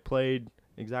 It played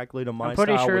exactly to my I'm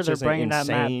pretty style, sure which they're isn't bringing that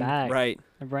map insane. back. Right.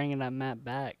 They're bringing that map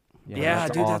back. Yeah,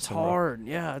 dude, that's awesome, bro. hard.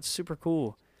 Yeah, it's super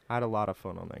cool. I had a lot of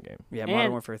fun on that game. Yeah, And-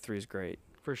 Modern Warfare 3 is great.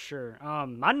 For sure.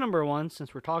 My number 1,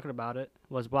 since we're talking about it,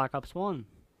 was Black Ops 1,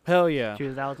 Hell yeah.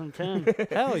 2010.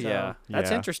 Hell yeah. That's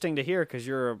Yeah. interesting to hear because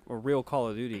you're a real Call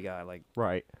of Duty guy. Like,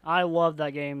 Right. I loved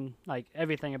that game. Like,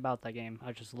 everything about that game,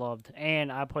 I just loved.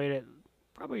 And I played it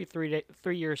probably 3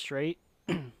 years straight.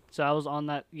 So I was on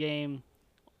that game.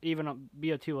 Even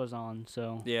BO2 was on,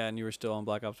 so yeah, and you were still on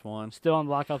Black Ops 1. still on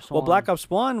Black Ops 1. Well, Black Ops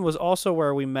 1 was also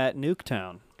where we met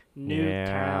Nuketown.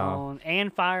 Nuketown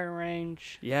and Fire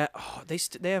Range. Yeah,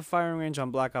 they have firing range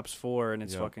on Black Ops 4, and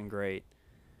it's Yep. fucking great.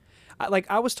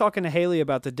 I was talking to Haley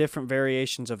about the different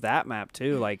variations of that map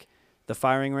too, like the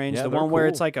firing range, Yeah, the they're one where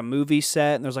it's cool. like a movie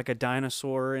set, and there's like a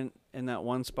dinosaur in that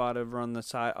one spot over on the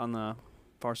side on the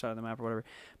far side of the map or whatever.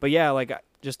 But yeah, like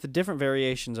just the different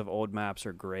variations of old maps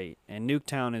are great, and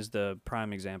Nuketown is the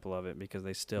prime example of it because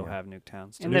they still Yeah. have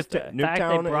Nuketowns to And this the day. fact they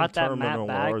Nuketown brought and that map Terminal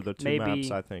back are the two maybe maps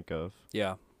I think of.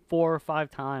 Yeah. 4 or 5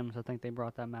 times. I think they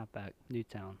brought that map back.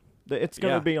 Nuketown. It's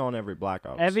going to Yeah. be on every Black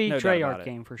Ops. Every No doubt about Treyarch it.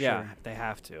 game for Yeah, sure. they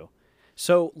have to.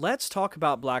 So let's talk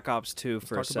about Black Ops 2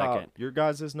 for a Talk second. about your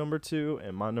guys' number 2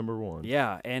 and my number 1.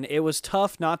 Yeah, and it was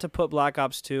tough not to put Black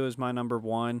Ops 2 as my number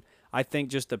 1. I think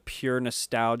just the pure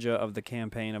nostalgia of the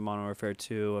campaign of Modern Warfare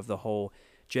 2, of the whole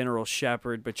General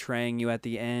Shepard betraying you at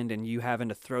the end and you having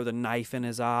to throw the knife in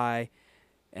his eye.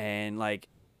 And, like,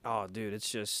 oh, dude, it's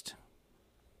just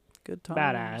good times.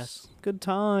 Badass. Good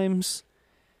times.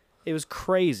 It was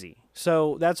crazy.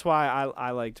 So that's why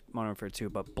I liked Modern Warfare 2.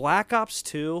 But Black Ops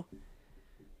 2,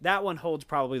 that one holds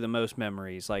probably the most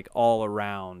memories, like all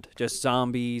around. Just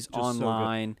zombies, Just so good.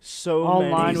 online. So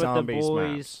Online many with the zombies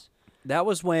boys. maps. That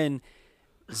was when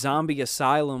Zombie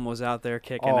Asylum was out there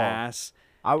kicking Oh, ass.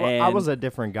 I And was a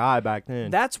different guy back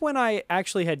then. That's when I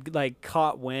actually had like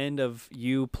caught wind of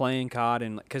you playing COD,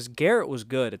 and because Garrett was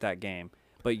good at that game,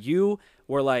 but you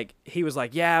were like, he was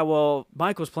like, yeah, well,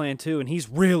 Michael's playing too, and he's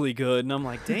really good, and I'm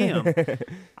like, damn.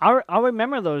 I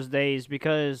remember those days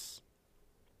because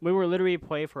we were literally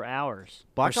play for hours.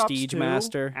 Black Prestige Ops 2,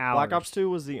 Master. Hours. Black Ops 2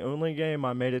 was the only game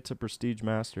I made it to Prestige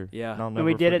Master. Yeah. And I'll And never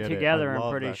we did it forget together, I I'm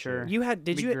love pretty that sure. shit. You had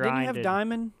didn't We you have grinded.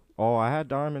 Diamond? Oh, I had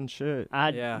diamond shit. I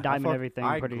had Yeah. diamond everything,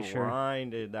 I pretty sure.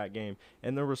 grinded that game,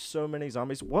 and there were so many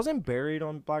zombies. Wasn't Buried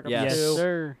on Black Ops Yes. 2? Yes,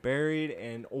 sir. Buried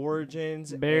and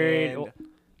Origins, Buried, and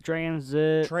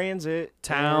Transit, Transit,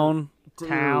 Town. and-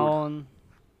 Town.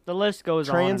 The list goes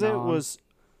Transit on. and on. was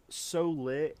so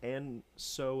lit and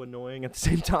so annoying at the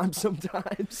same time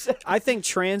sometimes. I think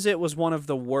Transit was one of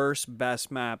the worst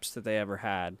best maps that they ever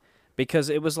had because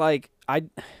it was like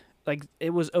it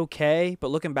was okay, but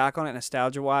looking back on it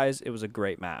nostalgia wise, it was a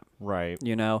great map. Right.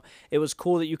 You know, it was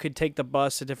cool that you could take the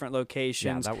bus to different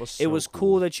locations. that was it so was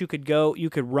cool. that you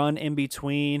could run in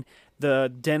between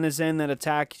the denizen that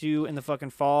attacked you in the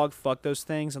fucking fog. Fuck those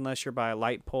things unless you're by a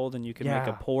light pole, then you can make a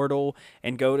Yeah. portal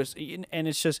and go to. And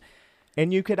it's just,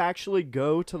 And you could actually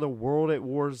go to the World at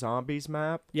War Zombies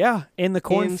map Yeah, in the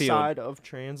cornfield. inside of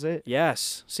Transit,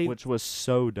 Yes. See, which was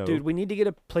so dope. dude, we need to get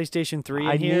a PlayStation 3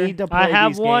 I in here. need to play I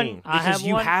have these one. games. I because have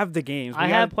you one. have the games. I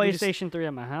have PlayStation 3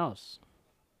 at my house.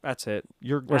 That's it.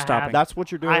 We're I stopping. have- That's what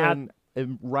you're I have- doing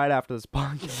right after this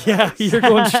podcast. Yeah, you're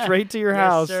going straight to your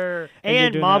house. Yes, sir. and you're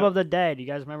And doing Mob that. of the Dead. You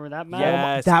guys remember that map?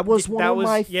 Yes. That was That one of was-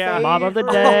 my yeah. favorites. Mob of the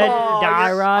Dead. Oh, Die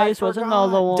yes, Rise I was forgot.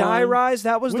 another one. Die Rise,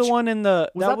 that was the Which- one in the...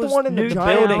 Was that the was one in the Nuketown.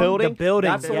 giant building? The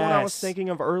building, That's the one I was yes. thinking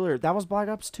of earlier. That was Black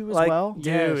Ops 2 as Like, well?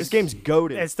 dude. This game's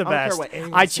goated. It's the I don't care best. what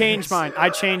anyone I says. changed mine. I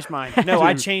changed mine. No,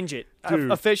 I Dude. change it.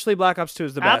 Dude. Officially, Black Ops 2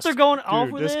 is the best. After going off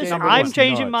Dude, with this this, game I'm was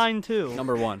changing nuts. mine too.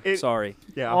 Number one. It- Sorry.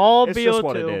 Yeah, All it's just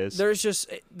what it BO2. is.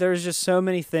 There's just so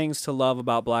many things to love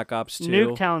about Black Ops 2.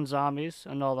 Nuketown Zombies,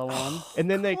 another one.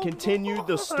 And then they continued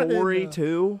the story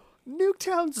too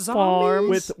Nuketown Zombies. Farm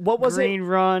with what was Green it?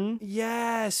 Run,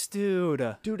 Yes,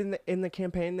 dude. Dude, in the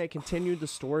campaign they continued the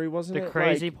story, wasn't The it?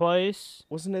 Crazy like, Place.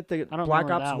 wasn't it the I don't Black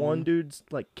remember Ops that 1 one. dude's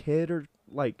like kid or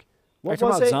like Are you what talking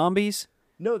was about it? zombies?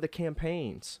 No, the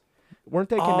campaigns. Weren't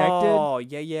they connected? Oh,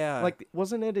 yeah. Like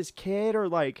wasn't it his kid or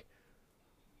like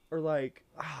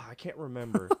I can't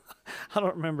remember. I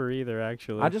don't remember either,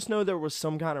 actually. I just know there was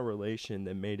some kind of relation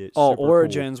that made it Oh, super cool.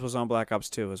 Origins was on Black Ops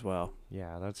 2 as well.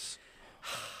 Yeah, that's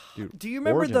dude. Do you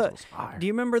remember Origins was fire. Do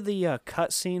you remember the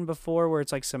cut scene before where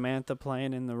it's like Samantha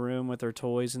playing in the room with her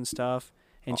toys and stuff,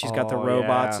 and she's got the Oh,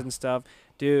 robots yeah. and stuff?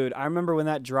 Dude, I remember when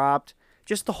that dropped.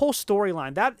 Just the whole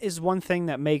storyline. That is one thing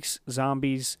that makes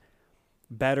zombies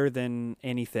better than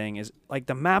anything. Is like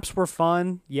the maps were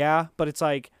fun, yeah, but it's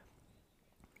like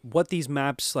what these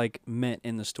maps like meant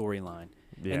in the storyline.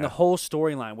 And the whole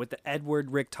storyline with the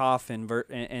Edward Richtofen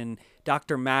and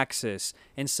Dr. Maxis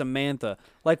and Samantha,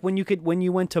 like when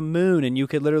you went to Moon and you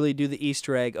could literally do the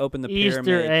Easter egg, open the Easter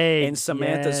pyramid, egg, and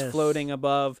Samantha's yes. floating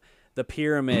above the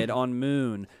pyramid on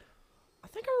Moon. I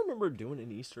think I remember doing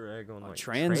an Easter egg on like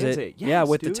Transit. Yes, Yeah,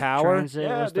 with the dude. tower. Transit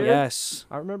Yeah, was the dude. Yes.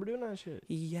 I remember doing that shit.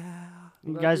 Yeah.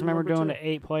 You I guys do remember doing too.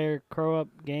 the 8-player crow-up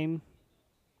game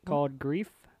called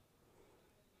Grief?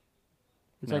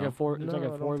 It's like No. a four. It's No, like I a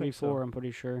don't 4v4. think so. I'm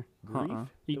pretty sure. Grief? Uh-uh.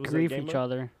 You It was a grief game each mode?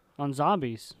 other on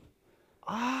zombies.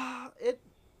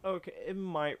 It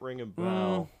might ring a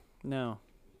bell. No.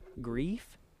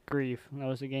 Grief? Grief. That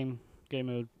was the game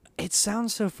mode. It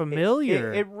sounds so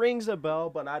familiar. It rings a bell,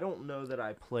 but I don't know that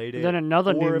I played it. Then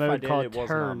another new or if I mode did, called it wasn't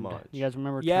Turned. much. You guys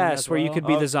remember? Turned yes, as where you well? could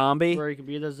be the zombie. Where you could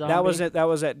be the zombie. That was it. That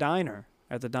was at Diner.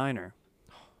 At the diner.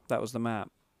 That was the map.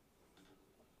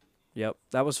 Yep,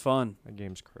 that was fun. That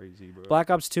game's crazy, bro. Black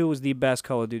Ops 2 was the best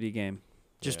Call of Duty game,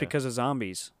 just Yeah. because of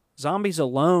zombies. Zombies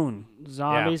alone.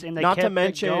 Zombies, and they not kept to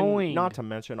mention, it going. not to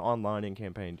mention online and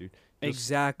campaign, dude.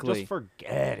 Exactly. Just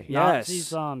forget it. Yes. Nazi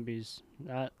zombies.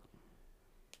 That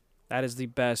That is the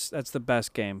best. That's the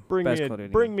best game. Bring best me Call of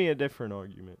Duty bring game. me a different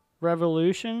argument.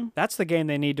 Revolution. That's the game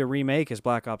they need to remake. Is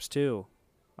Black Ops 2.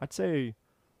 I'd say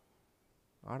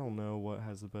I don't know what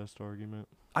has the best argument.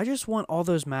 I just want all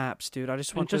those maps, dude. I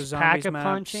just And want those just zombies pack a maps.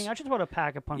 punching. I just want to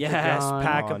pack a punch. Yes, gun.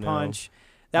 pack Oh, a no. punch.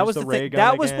 That Use was the the ray thing. gun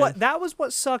That was again.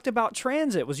 what sucked about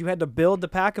Transit was you had to build the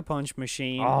pack a punch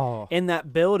machine Oh, in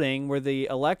that building where the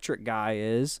electric guy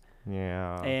is,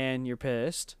 yeah. and you're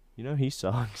pissed. You know he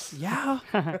sucks. Yeah,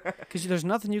 because there's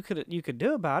nothing you could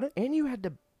do about it. And you had to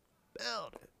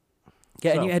build it.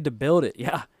 Yeah, and So- you had to build it.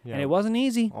 Yeah, Yeah. and it wasn't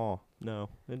easy. Oh no.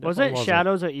 It Was definitely it wasn't.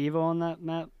 Shadows of Evil on that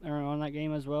map or on that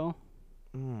game as well?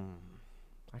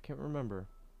 I can't remember.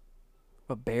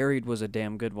 But Buried was a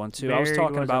damn good one too. I was Buried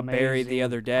talking was about Buried the amazing.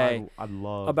 other day. I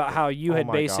love About how you oh had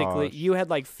my basically gosh. you had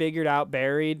like figured out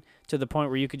Buried to the point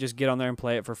where you could just get on there and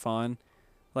play it for fun.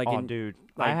 Like Oh, in, dude,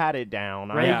 like- I had it down.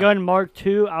 Right. Ray Yeah. Gun Mark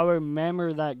II. I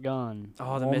remember that gun.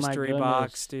 oh, the my mystery goodness.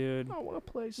 box, dude. I want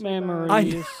to play some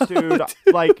Memories. dude.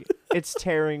 Like it's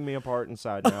tearing me apart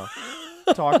inside now.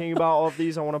 Talking about all of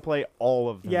these, I want to play all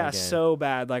of them. Yeah, again. so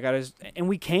bad. Like I just and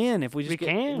we can if we just We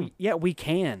can. yeah, we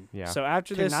can. Yeah. So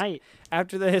after Tonight.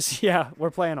 this, yeah,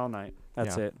 we're playing all night.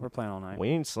 That's Yeah. it. We're playing all night. we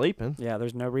ain't sleeping. Yeah,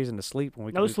 there's no reason to sleep when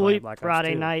we No can be playing sleep. Black Ops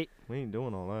Friday 2. night. We ain't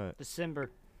doing all that. December.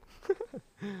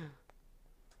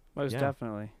 Most Yeah.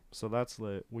 definitely. So that's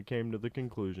lit. We came to the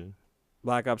conclusion.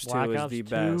 Black Ops 2 Black is Ops the 2,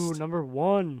 best. number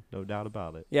 1. No doubt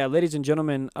about it. Yeah, ladies and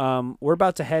gentlemen, we're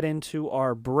about to head into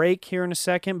our break here in a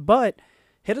second, but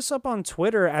hit us up on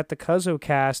Twitter at the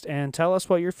CuzzoCast and tell us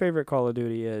what your favorite Call of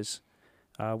Duty is.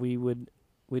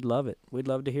 We'd love it. We'd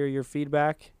love to hear your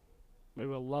feedback. We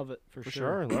will love it for, For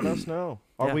sure. Let us know.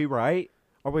 Yeah. Are we right?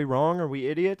 Are we wrong? Are we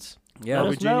idiots? Yeah, Are we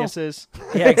us know. geniuses?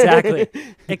 yeah, exactly.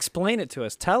 Explain it to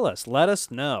us. Tell us. Let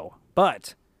us know.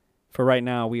 But for right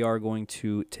now, we are going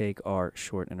to take our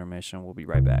short intermission. We'll be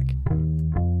right back.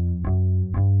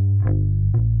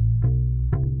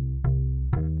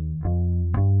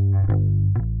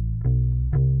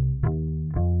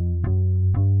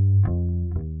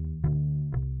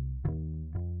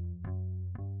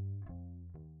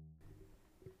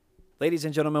 Ladies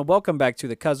and gentlemen, welcome back to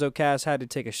the COD. Had to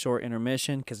take a short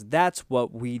intermission because that's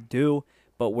what we do,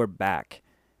 but we're back.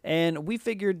 And we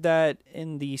figured that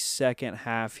in the second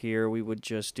half here, we would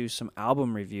just do some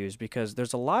album reviews because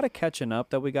there's a lot of catching up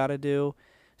that we got to do.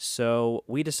 So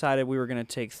we decided we were going to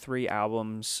take 3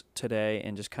 albums today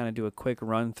and just kind of do a quick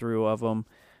run through of them.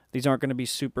 These aren't going to be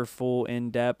super full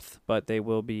in depth, but they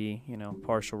will be,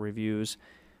 partial reviews.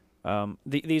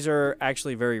 These are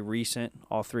actually very recent.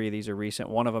 All 3 of these are recent.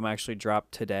 One of them actually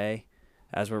dropped today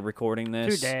as we're recording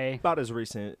this. Today. About as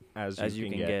recent as you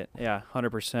can get. Yeah,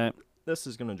 100%. This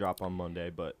is going to drop on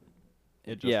Monday, but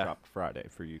it just dropped Friday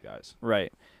for you guys.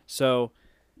 Right. So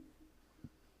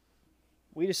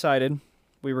we decided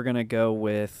we were going to go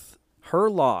with Her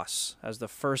Loss as the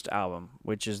first album,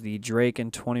 which is the Drake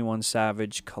and 21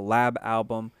 Savage collab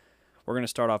album. We're going to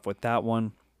start off with that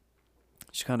one.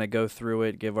 Just kind of go through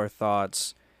it, give our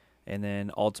thoughts, and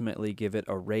then ultimately give it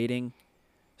a rating.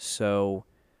 So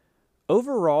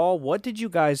overall, what did you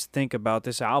guys think about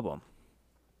this album?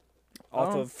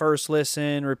 Off of first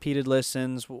listen, repeated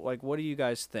listens, what do you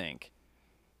guys think?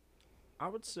 I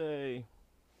would say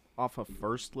off of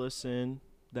first listen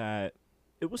that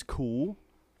it was cool.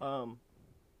 I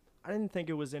didn't think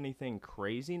it was anything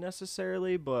crazy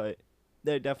necessarily, but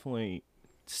they definitely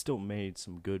still made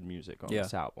some good music on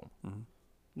this album. Mm-hmm.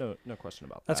 No question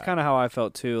about that. That's kind of how I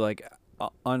felt too. Like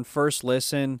on first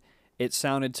listen, it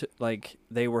sounded like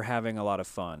they were having a lot of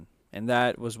fun. And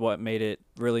that was what made it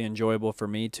really enjoyable for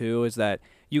me, too, is that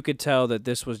you could tell that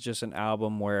this was just an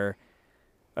album where,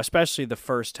 especially the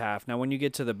first half. Now, when you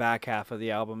get to the back half of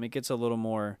the album, it gets a little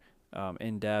more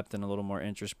in-depth and a little more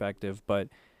introspective. But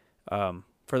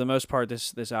for the most part,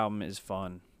 this album is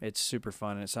fun. It's super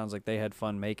fun, and it sounds like they had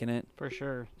fun making it. For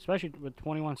sure. Especially with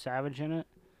 21 Savage in it.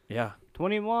 Yeah.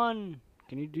 21,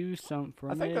 can you do something for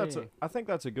me? I think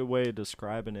that's a good way of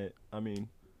describing it. I mean,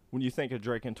 when you think of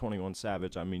Drake and 21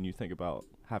 Savage, I mean, you think about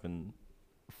having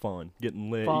fun, getting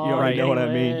lit. Fun, you already know what I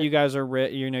mean. lit. You guys are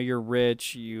rich. You're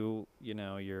rich.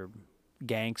 You're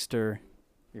gangster.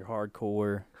 You're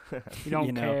hardcore. You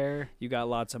don't care. You got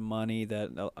lots of money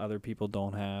that other people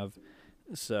don't have.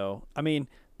 So, I mean,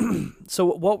 so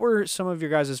what were some of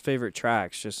your guys' favorite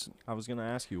tracks? Just I was going to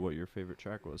ask you what your favorite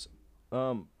track was.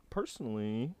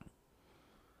 Personally,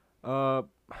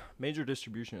 Major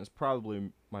Distribution is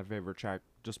probably my favorite track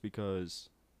just because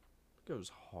it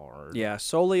goes hard. yeah,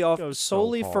 solely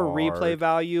for replay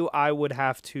value, I would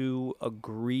have to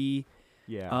agree.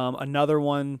 Yeah. Another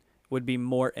one would be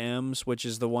More M's, which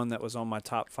is the one that was on my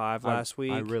top 5 last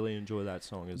week. I really enjoy that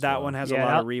song as well. That one has a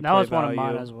lot of replay value. That was one of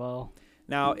mine as well.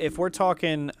 Now, if we're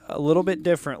talking a little bit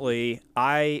differently,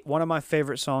 one of my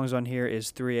favorite songs on here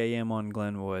is 3 a.m. on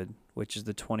Glenwood, which is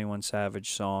the 21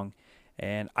 Savage song.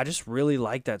 And I just really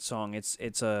like that song.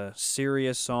 It's a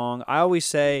serious song. I always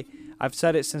say, I've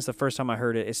said it since the first time I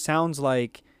heard it, it sounds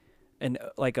like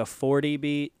a 40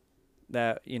 beat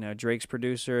that, Drake's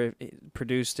producer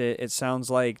produced it. It sounds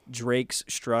like Drake's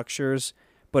structures,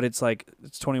 but it's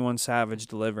 21 Savage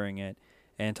delivering it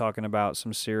and talking about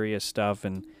some serious stuff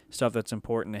and stuff that's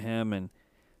important to him. And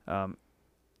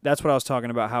that's what I was talking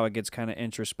about, how it gets kind of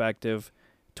introspective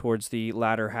towards the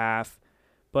latter half.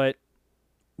 But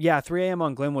yeah, 3 a.m.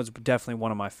 on Glenwood's definitely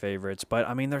one of my favorites. But,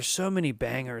 I mean, there's so many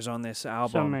bangers on this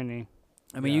album. So many.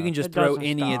 I mean, you can just throw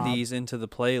any of these into the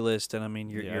playlist, and, I mean,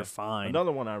 you're fine.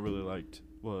 Another one I really liked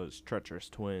was Treacherous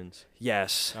Twins.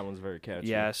 Yes. That one's very catchy.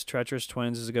 Yes, Treacherous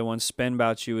Twins is a good one. Spin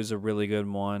About You is a really good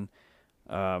one.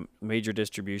 Major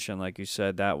Distribution, like you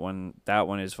said, that one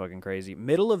is fucking crazy.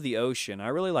 Middle of the Ocean, I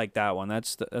really like that one.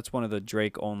 That's one of the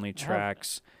Drake-only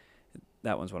tracks.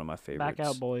 That one's one of my favorites. Back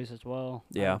Out Boys as well.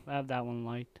 Yeah. I have that one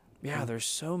liked. Yeah, there's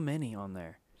so many on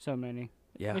there. So many.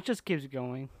 Yeah. It just keeps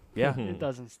going. Yeah. It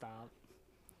doesn't stop.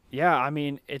 Yeah, I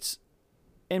mean,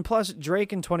 and plus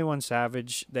Drake and 21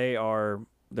 Savage, they're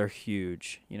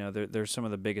huge. They're some of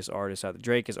the biggest artists out there.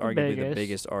 Drake is arguably the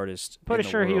biggest artist Pretty in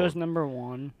the sure world. he was number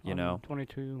 1. You know.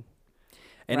 22.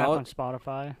 And rap on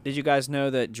Spotify. Did you guys know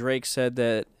that Drake said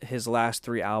that his last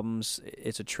 3 albums,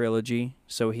 it's a trilogy?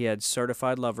 So he had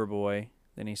Certified Lover Boy,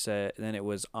 then it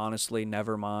was Honestly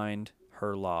Nevermind,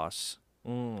 Her Loss.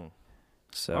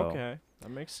 So okay, that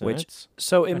makes sense.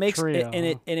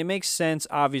 It makes sense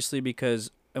obviously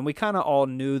because, and we kind of all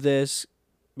knew this,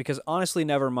 because Honestly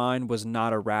Nevermind was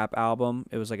not a rap album.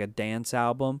 It was like a dance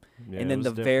album. Yeah, and then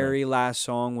the very last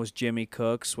song was Jimmy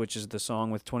Cooks, which is the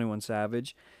song with 21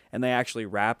 Savage, and they actually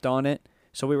rapped on it.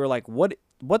 So we were like, what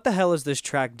the hell is this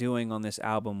track doing on this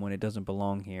album when it doesn't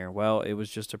belong here? Well, it was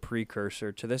just a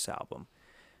precursor to this album.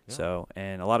 Yeah. So,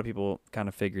 and a lot of people kind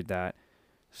of figured that.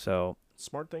 So,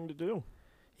 smart thing to do.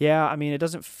 Yeah, I mean, it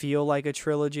doesn't feel like a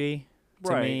trilogy. to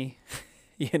Right. me.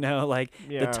 You know, like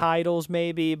Yeah. the titles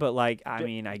maybe, but like I Ju-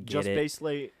 mean, I get just it.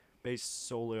 based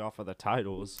solely off of the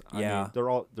titles. I Yeah.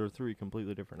 mean, they're three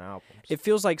completely different albums. It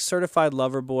feels like Certified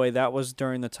Lover Boy. That was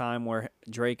during the time where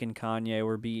Drake and Kanye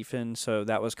were beefing, so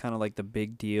that was kind of like the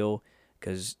big deal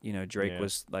because Drake Yeah.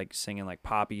 was like singing like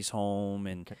Poppy's Home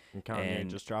and And Kanye and-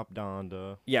 just dropped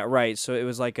Donda. yeah, right. So it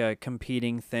was like a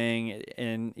competing thing,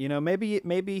 and maybe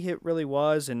it really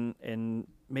was, and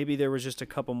maybe there was just a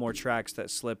couple more tracks that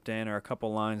slipped in or a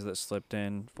couple lines that slipped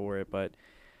in for it, but.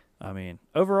 I mean,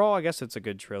 overall, I guess it's a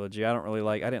good trilogy. I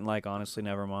didn't like Honestly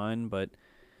Nevermind, but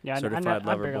Yeah, Certified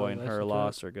Lover barely Boy and listened Her to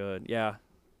Loss are good. Yeah.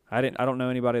 I don't know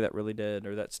anybody that really did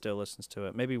or that still listens to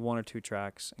it. Maybe one or two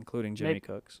tracks, including Jimmy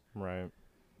Cooks. Right.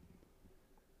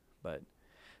 But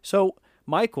so,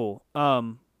 Michael,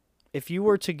 if you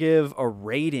were to give a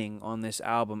rating on this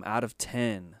album out of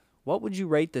 10, what would you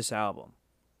rate this album?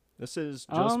 This is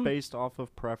just Um, based off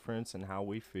of preference and how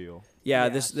we feel. Yeah, Yeah,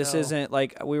 this so- isn't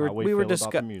like we were How we we were feel about the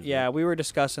discussing. music. Yeah, we were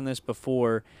discussing this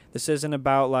before. This isn't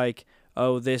about like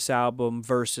this album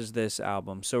versus this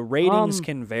album. So ratings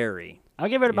can vary. I'll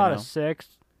give it about know? a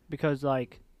 6 because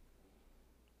like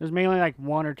there's mainly like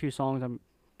one or two songs I'm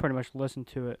pretty much listen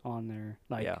to it on there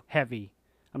like Yeah. heavy.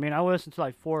 I mean, I listened to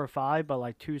like 4 or 5, but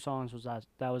like 2 songs was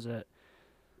that was it.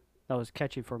 That was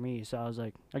catchy for me, so I was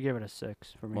like, I give it a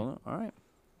 6 for me. Well, all right.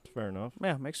 Fair enough.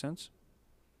 Yeah, makes sense.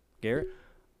 Garrett.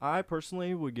 I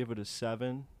personally would give it a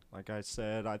 7. Like I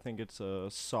said, I think it's a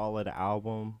solid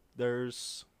album.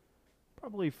 There's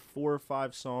probably 4 or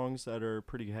 5 songs that are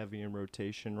pretty heavy in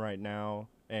rotation right now,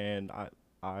 and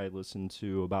I listen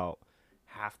to about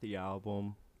half the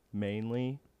album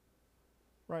mainly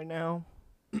right now.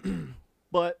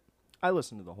 But I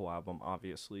listen to the whole album,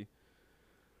 obviously.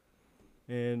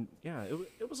 And yeah,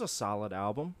 it was a solid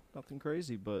album. Nothing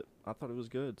crazy, but I thought it was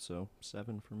good, so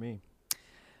 7 for me.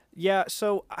 Yeah,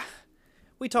 so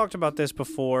we talked about this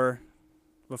before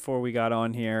we got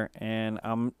on here, and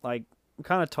I'm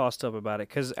kind of tossed up about it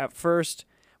because at first,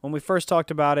 when we first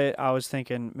talked about it, I was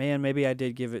thinking, man, maybe I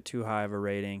did give it too high of a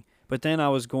rating. But then I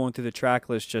was going through the track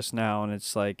list just now, and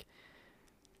it's like,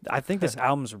 I think this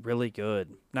album's really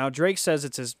good. Now Drake says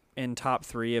it's in top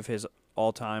 3 of his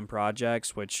all-time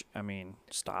projects, which I mean,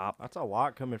 stop. That's a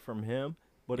lot coming from him,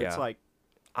 but Yeah. it's like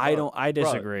I bruh,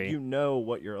 disagree. you know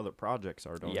what your other projects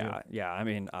are, don't Yeah, you? yeah. I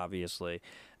mean, obviously,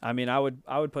 I mean, I would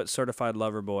put Certified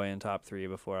Lover Boy in top 3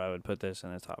 before I would put this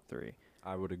in the top 3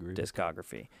 I would agree.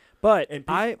 discography. But And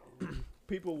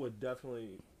people would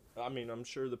definitely. I mean, I'm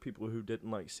sure the people who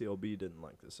didn't like CLB didn't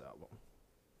like this album.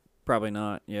 probably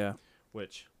not. Yeah,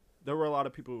 Which there were a lot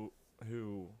of people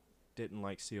who didn't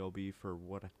like CLB for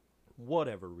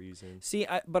whatever reason. see,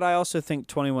 but I also think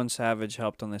 21 Savage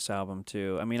helped on this album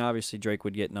too. I mean, obviously Drake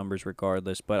would get numbers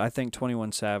regardless, but I think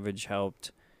 21 Savage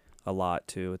helped a lot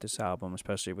too with this album,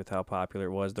 especially with how popular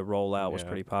it was. The rollout was Yeah.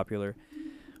 pretty popular.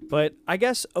 But I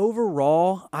guess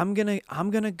overall, I'm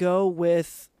gonna go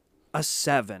with a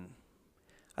 7.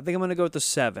 I think I'm gonna go with the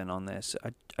 7 on this.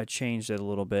 I changed it a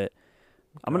little bit.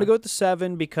 I'm gonna go with the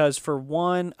 7 because for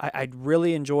one, I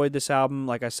really enjoyed this album.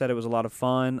 Like I said, it was a lot of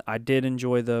fun. I did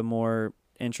enjoy the more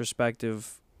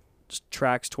introspective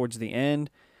tracks towards the end.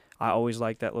 I always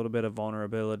like that little bit of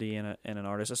vulnerability in an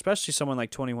artist, especially someone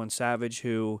like 21 Savage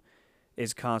who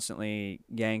is constantly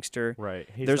gangster. Right.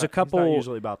 There's a couple- He's not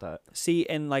usually about that. See,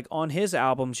 and like on his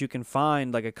albums, you can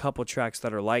find like a couple tracks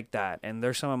that are like that, and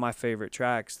they're some of my favorite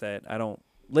tracks that I don't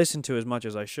listen to as much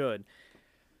as I should.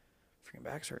 Freaking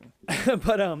back's hurting.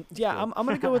 But yeah, I'm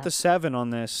gonna go with the 7 on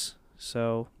this.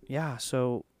 So yeah,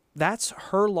 so that's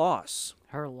Her Loss.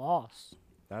 Her Loss.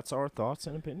 That's our thoughts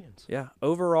and opinions. Yeah,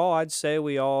 overall, I'd say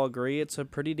we all agree it's a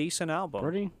pretty decent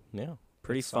album. Yeah.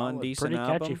 Pretty it's fun, solid. decent Pretty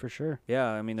album. catchy for sure. Yeah,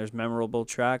 I mean, there's memorable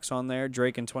tracks on there.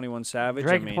 Drake and 21 Savage.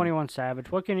 Drake I and mean, 21 Savage.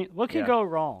 What can Yeah. go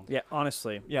wrong? Yeah,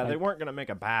 honestly, Yeah, they weren't gonna make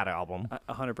a bad album.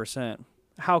 100%.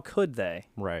 How could they?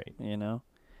 Right. You know.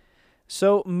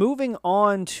 So moving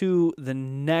on to the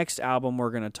next album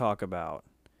we're going to talk about.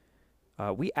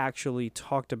 We actually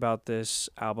talked about this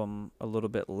album a little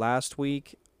bit last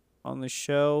week on the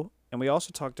show, and we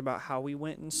also talked about how we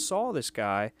went and saw this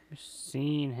guy.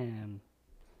 Seen him.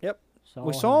 Yep.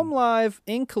 We saw him live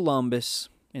in Columbus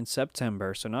in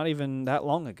September, so not even that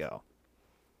long ago.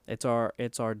 It's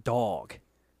our dog,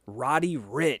 Roddy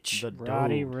Ricch, The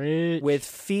Roddy Dog. Rich. with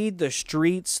Feed the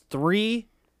Streets 3.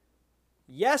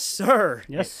 Yes, sir.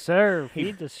 Yes, sir.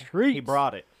 Feed the streets. He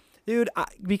brought it. Dude,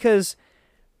 because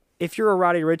if you're a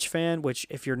Roddy Ricch fan, which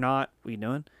if you're not, what you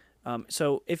doing?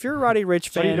 So if you're a Roddy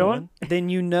Ricch What are you fan, doing? then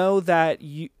you know that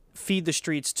Feed the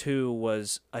Streets 2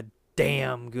 was a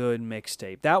damn good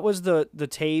mixtape. That was the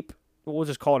tape we'll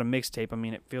just call it a mixtape. I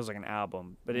mean, it feels like an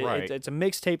album, but Right. it's a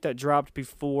mixtape that dropped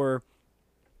before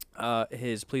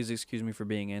his Please Excuse Me for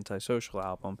Being Antisocial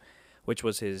album, which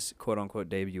was his quote-unquote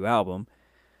debut album.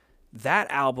 That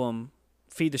album,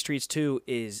 Feed the Streets 2,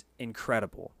 is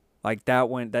incredible. Like, that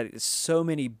is so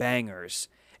many bangers.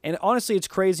 And honestly, it's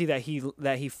crazy that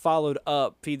he followed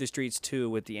up Feed the Streets 2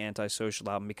 with the Antisocial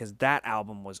album, because that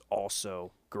album was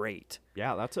also great.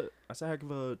 Yeah, that's a heck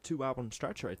of a 2-album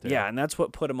stretch right there. Yeah, and that's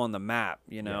what put him on the map,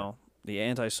 you know. The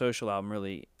Antisocial album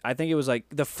really, I think it was like,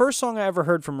 the first song I ever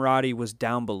heard from Roddy was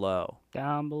Down Below.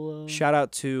 Down Below. Shout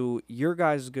out to your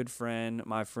guys' good friend,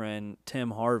 my friend Tim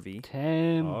Harvey.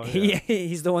 Tim. Oh, yeah.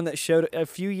 He's the one that showed a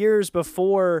few years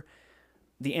before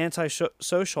the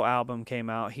Antisocial album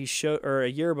came out. Or a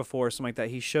year before, something like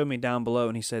that. He showed me Down Below,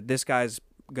 and he said, "This guy's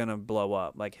gonna blow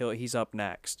up. Like he's up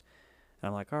next." And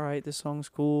I'm like, "All right, this song's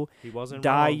cool." He wasn't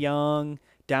Die wrong. Young,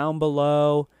 Down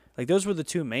Below. Like, those were the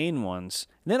two main ones.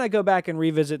 And then I go back and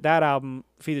revisit that album,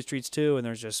 Feed the Streets 2, and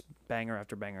there's just banger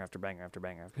after banger after banger after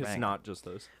banger after banger. It's not just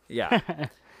those. Yeah.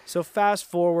 So fast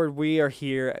forward, we are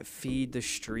here at Feed the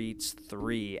Streets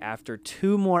 3 after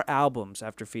 2 more albums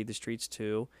after Feed the Streets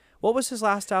 2. What was his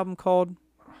last album called?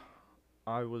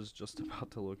 I was just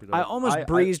about to look it up. I almost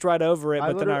breezed right over it,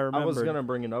 but then I remembered. I was going to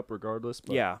bring it up regardless,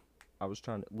 but Yeah. I was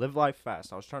trying to Live Life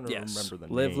Fast. I was trying to Yes. remember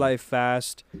the Live name. Life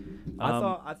Fast.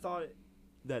 I thought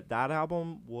that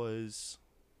album was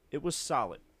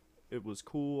solid. It was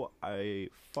cool. I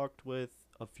fucked with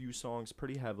a few songs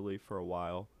pretty heavily for a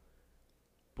while,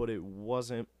 but it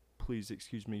wasn't Please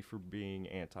Excuse Me for Being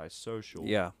Antisocial.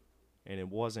 Yeah. And it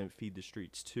wasn't Feed the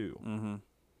Streets 2. Mm-hmm.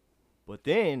 But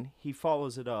then he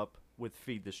follows it up with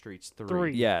Feed the Streets 3.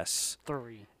 3. Yes.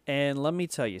 3. And let me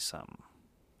tell you something.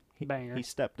 Banger. He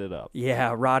stepped it up.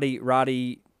 Yeah, Roddy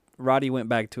went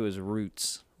back to his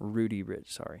roots. Rudy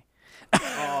Rich, sorry.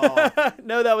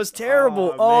 No, that was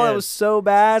terrible. Oh, that man. was so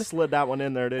bad. Slid that one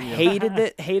in there, didn't you?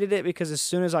 Hated it because as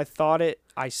soon as I thought it,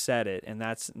 I said it, and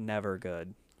that's never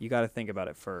good. You got to think about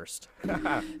it first.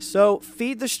 So,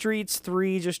 Feed the Streets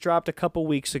 3 just dropped a couple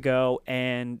weeks ago,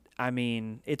 and I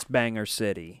mean, it's Banger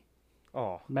City.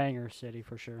 Oh, Banger City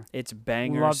for sure. It's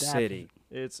Banger Love that. City.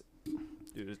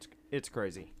 It's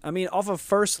crazy. I mean, off of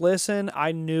first listen,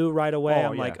 I knew right away.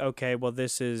 Oh, I'm like, yeah. okay, well,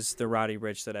 this is the Roddy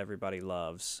Ricch that everybody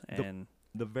loves, and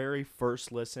The very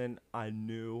first listen, I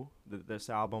knew that this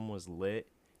album was lit.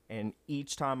 And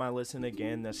each time I listen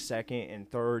again, the second and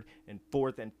third and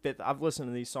fourth and fifth, I've listened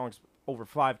to these songs over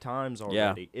 5 times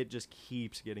already. It just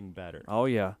keeps getting better. oh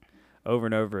yeah, over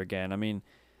and over again. I mean,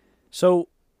 so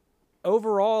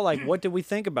overall, like, what did we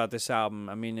think about this album?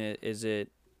 I mean, is it?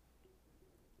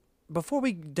 Before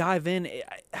we dive in,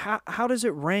 how does it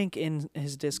rank in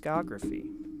his discography?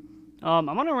 I'm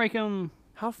gonna rank him.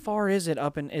 How far is it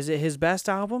up? Is it his best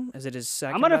album? Is it his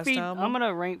 2nd I'm gonna best feed. album? I'm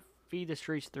gonna rank Feed the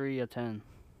Streets 3 a 10,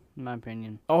 in my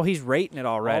opinion. Oh, he's rating it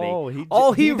already. He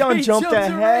done he jumped jumped the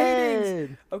ahead.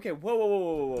 ratings. Okay,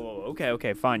 whoa.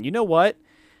 Okay, fine. You know what?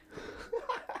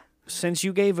 Since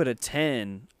you gave it a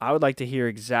 10, I would like to hear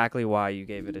exactly why you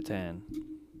gave it a 10.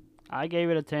 I gave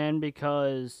it a 10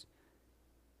 because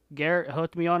Garrett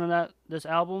hooked me on this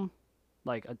album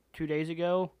like 2 days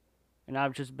ago, and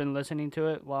I've just been listening to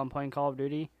it while I'm playing Call of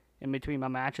Duty in between my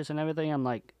matches and everything. I'm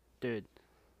like, dude,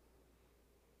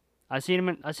 I seen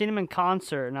him in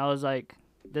concert, and I was like,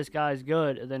 this guy's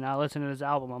good. And then I listened to his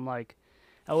album. I'm like,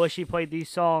 I wish he played these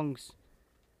songs.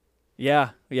 Yeah,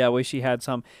 I wish he had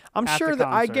some. I'm At sure the that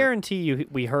I concert. guarantee you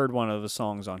we heard one of the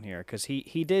songs on here because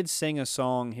he did sing a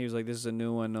song. He was like, "This is a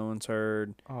new one, no one's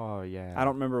heard." Oh, yeah. I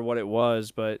don't remember what it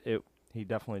was, but He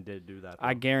definitely did do that.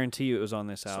 I though. guarantee you it was on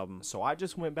this album. So I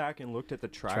just went back and looked at the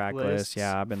Track track list, lists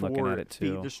yeah, I've been looking for at it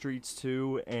too. Feed the Streets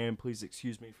 2 and Please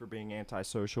Excuse Me for Being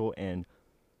Antisocial. And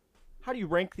how do you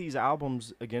rank these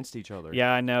albums against each other?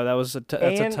 Yeah, I know that was that's a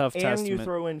tough and testament. you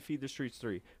throw in Feed the Streets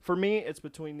 3. For me, it's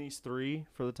between these 3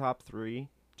 for the top 3,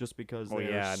 just because Oh, they're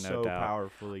yeah, no so doubt.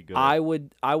 powerfully good. I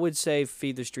would say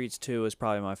Feed the Streets 2 is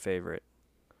probably my favorite.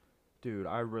 Dude,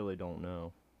 I really don't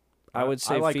know. I would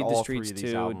say like Feed the all 3 Streets of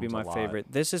these 2 would be albums my a lot. favorite.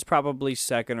 This is probably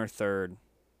second or third.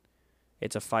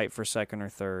 It's a fight for second or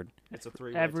third. It's a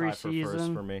 3-way Every tie for first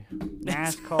season. for me.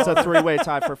 NASCAR. It's a 3-way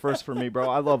tie for first for me, bro.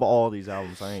 I love all these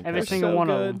albums. I ain't Every catching single so one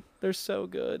of good. them. They're so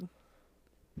good.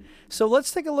 So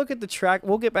let's take a look at the track.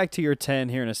 We'll get back to your 10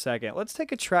 here in a second. Let's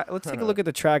take a look at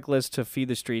the track list to Feed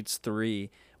the Streets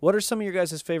 3. What are some of your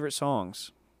guys' favorite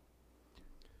songs?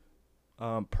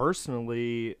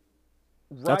 Personally,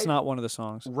 That's not one of the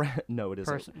songs. no, it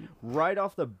isn't. Person. Right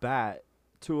off the bat,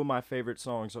 2 of my favorite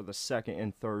songs are the second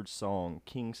and third song,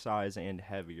 King Size and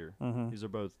Heavier. Mhm. These are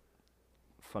both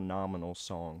phenomenal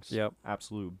songs. Yep.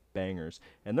 Absolute bangers.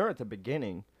 And they're at the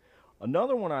beginning.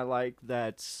 Another one I like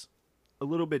that's a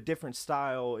little bit different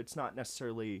style. It's not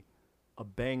necessarily a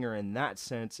banger in that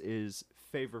sense is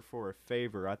Favor for a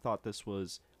Favor. I thought this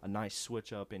was a nice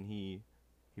switch up, and he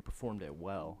performed it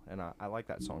well. And I like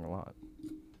that song a lot.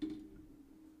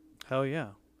 Hell yeah.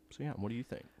 So, yeah, what do you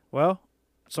think? Well,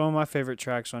 some of my favorite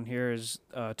tracks on here is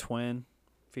Twin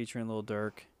featuring Lil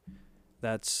Durk.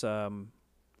 That's I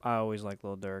always like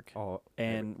Lil Durk. Oh,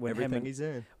 and when everything he's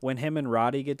in. When him and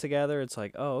Roddy get together, it's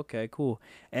like, oh, okay, cool.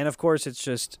 And of course, it's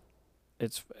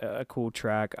a cool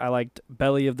track. I liked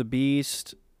Belly of the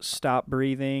Beast, Stop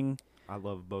Breathing. I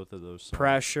love both of those songs.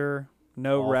 Pressure,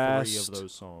 No All Rest, 3 of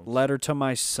those songs. Letter to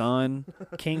My Son,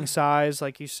 King Size,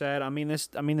 like you said. I mean this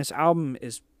album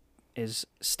is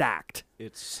stacked.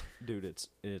 It's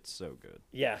so good.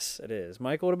 Yes, it is.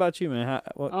 Michael, what about you, man?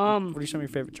 What are some of your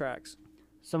favorite tracks?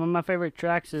 Some of my favorite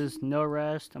tracks is No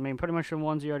Rest. I mean, pretty much the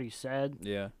ones you already said.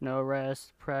 Yeah. No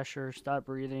Rest, Pressure, Stop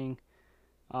Breathing.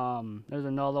 There's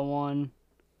another one.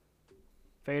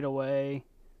 Fade Away.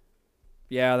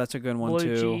 Yeah, that's a good one Blue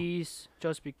too. Cheese,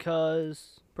 Just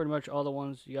Because. Pretty much all the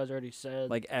ones you guys already said.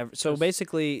 So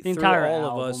basically, the through entire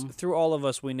all of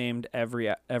us, we named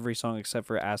every song except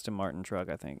for Aston Martin Truck,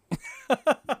 I think.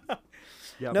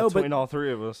 Yeah, No, between all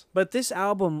 3 of us. But this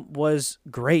album was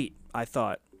great, I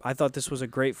thought. I thought this was a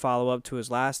great follow-up to his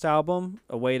last album,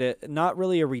 a way to, not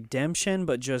really a redemption,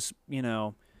 but just,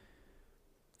 because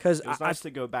It was nice to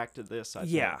go back to this, I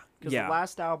think. Yeah, Because yeah. the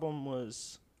last album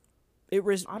was, it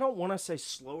was, I don't want to say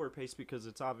slower pace because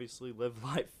it's obviously Live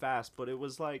Life Fast, but it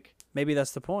was like, maybe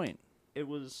that's the point. it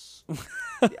was,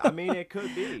 I mean, it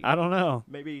could be. I don't know.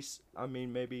 Maybe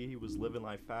he was living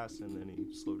life fast and then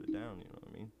he slowed it down, you know what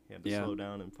I mean? He had to Yeah. slow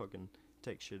down and fucking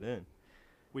take shit in.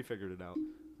 We figured it out.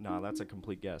 Nah, that's a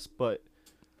complete guess. But,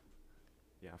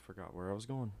 yeah, I forgot where I was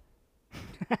going.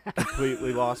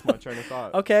 Completely lost my train of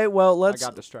thought. Okay, well, I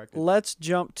got distracted. let's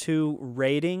jump to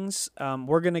ratings.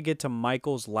 We're going to get to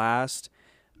Michael's last.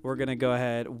 We're going to go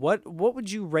ahead. What would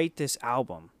you rate this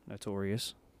album,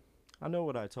 Notorious? I know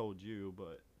what I told you,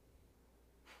 but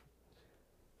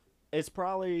it's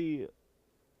probably,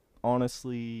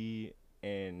 honestly,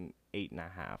 an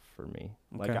 8.5 for me.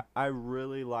 Okay. Like, I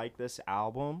really like this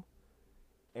album,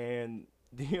 and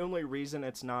the only reason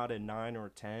it's not a 9 or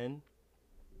 10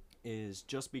 is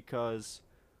just because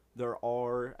there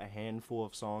are a handful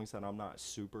of songs that I'm not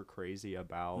super crazy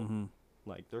about. Mm-hmm.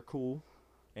 Like, they're cool,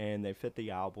 and they fit the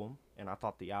album, and I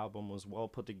thought the album was well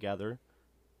put together,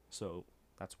 so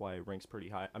that's why it ranks pretty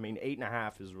high. I mean,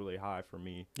 8.5 is really high for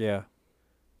me. Yeah.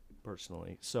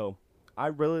 Personally. So, I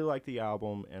really like the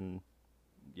album, and,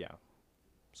 yeah.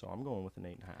 So, I'm going with an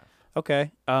 8.5.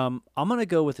 Okay. I'm going to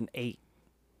go with an 8.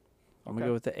 I'm going to Okay.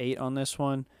 go with the 8 on this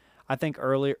one. I think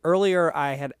earlier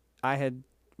I had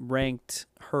ranked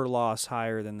Her Loss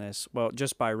higher than this, well,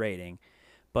 just by rating.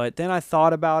 But then I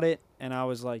thought about it, and I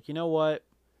was like, you know what?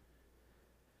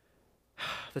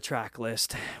 The track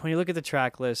list. When you look at the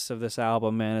track list of this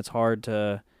album, man, it's hard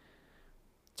to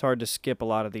skip a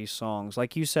lot of these songs.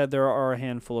 Like you said, there are a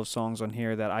handful of songs on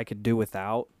here that I could do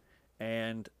without,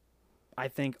 and I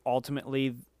think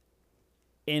ultimately,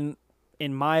 in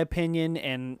my opinion,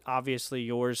 and obviously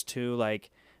yours too, like,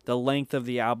 the length of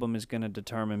the album is going to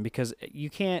determine, because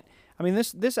you can't, I mean,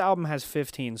 this album has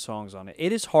 15 songs on it.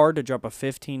 It is hard to drop a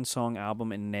 15-song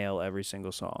album and nail every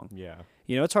single song. Yeah.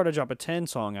 It's hard to drop a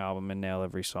 10-song album and nail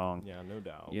every song. Yeah, no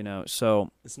doubt.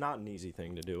 So. It's not an easy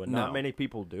thing to do, and No. not many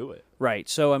people do it. Right.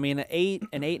 So, I mean, an 8,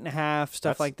 an 8.5,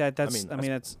 stuff like that, that's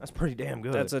pretty damn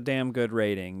good. That's a damn good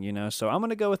rating, So I'm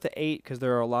going to go with the 8 because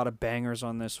there are a lot of bangers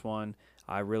on this one.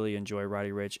 I really enjoy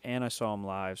Roddy Ricch, and I saw him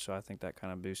live, so I think that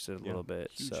kind of boosted it a little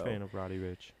bit. Huge fan of Roddy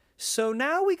Ricch. So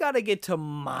now we got to get to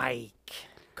Mike.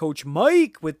 Coach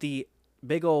Mike with the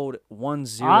big old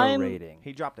 1-0 rating.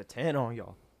 He dropped a 10 on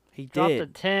y'all. He Dropped did. a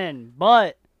 10,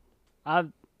 but I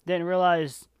didn't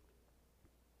realize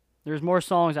there's more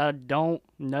songs I don't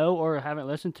know or haven't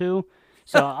listened to.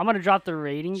 So I'm going to drop the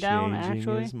rating down,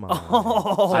 actually. His mind.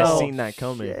 Oh, I seen that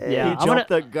coming. Yeah, he jumped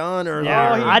the gun earlier.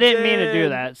 Yeah, he I didn't mean to do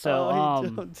did. that.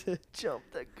 So Jump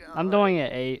the gun. I'm doing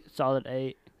it 8, solid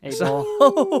 8. 8 ball.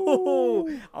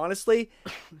 So, honestly,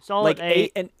 Solid like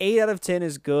 8. an 8 out of 10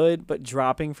 is good, but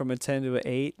dropping from a 10 to an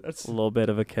 8, that's a little bit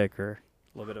of a kicker.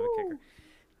 A little bit of a kicker.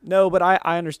 No, but I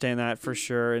understand that for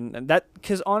sure, and that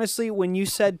because honestly, when you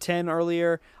said 10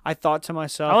 earlier, I thought to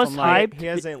myself, I was I'm like, hyped. He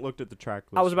hasn't looked at the track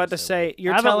list. I was about to say,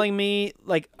 you're telling me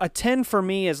like a 10 for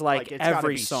me is like it's gotta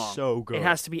every be song. so good. It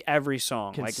has to be every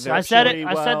song. Like Conceptually I said it.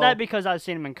 I well. said that because I've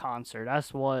seen him in concert.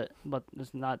 That's what, but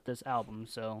it's not this album.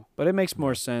 So but it makes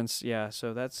more sense. Yeah,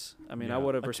 so that's. I mean, I Yeah.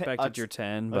 would have A ten- respected a your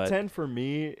 10, A but 10 for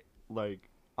me, like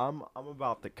I'm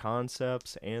about the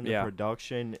concepts and the Yeah.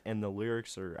 production, and the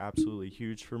lyrics are absolutely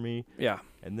huge for me. yeah,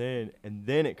 And then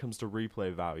it comes to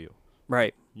replay value.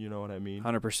 right, You know what I mean?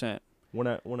 100%.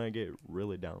 When I get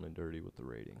really down and dirty with the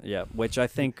rating. Yeah, which I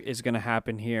think is going to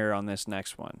happen here on this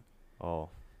next one. Oh,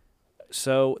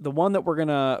 So the one that we're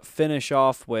gonna finish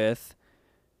off with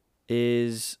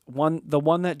is the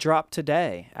one that dropped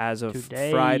today, as of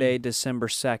Today. Friday, December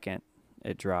 2nd.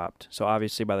 It dropped. So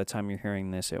obviously, by the time you're hearing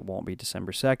this, it won't be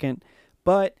December 2nd,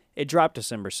 but it dropped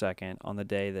December 2nd on the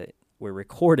day that we're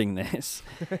recording this.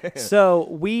 So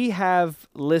we have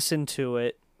listened to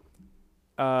it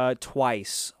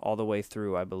twice all the way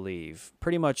through, I believe,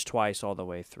 pretty much twice all the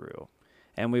way through,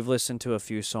 and we've listened to a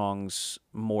few songs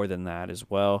more than that as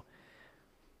well.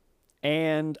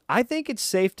 And I think it's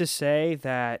safe to say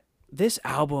that this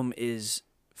album is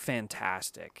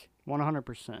fantastic.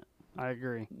 100%. I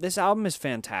agree. This album is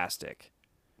fantastic.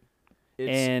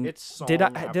 And it's song did I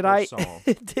after song.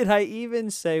 did I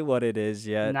even say what it is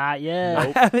yet? Not yet.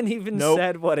 I haven't even Nope.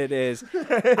 said what it is.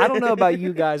 I don't know about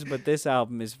you guys, but this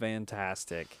album is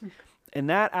fantastic. And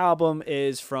that album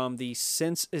is from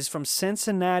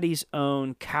Cincinnati's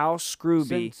own Cal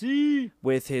Scruby Cincy.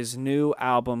 with his new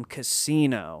album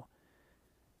Casino.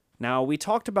 Now, we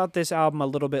talked about this album a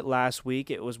little bit last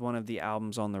week. It was one of the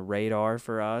albums on the radar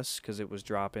for us because it was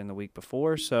dropping the week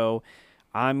before. So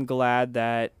I'm glad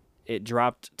that it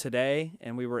dropped today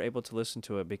and we were able to listen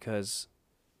to it because,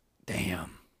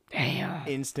 damn,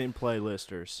 Instant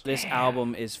playlisters. this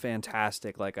album is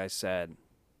fantastic, like I said.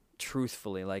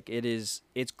 Truthfully, like it's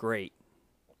great.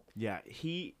 Yeah,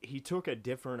 he took a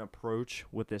different approach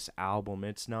with this album.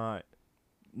 It's not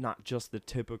just the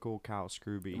typical Cal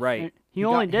Scruby. Right. He He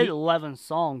only got- did he- 11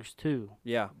 songs too.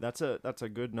 Yeah. That's a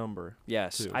good number.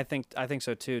 Yes. too. I think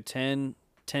so too. 10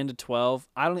 to 12.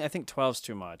 I think 12's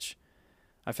too much.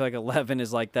 I feel like 11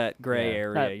 is like that gray Yeah.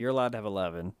 area. You're allowed to have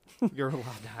 11. You're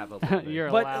allowed to have a little You're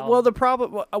But allowed. well, the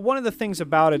problem, one of the things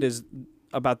about it is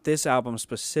about this album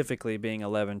specifically being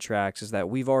 11 tracks is that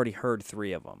we've already heard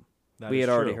 3 of them. We had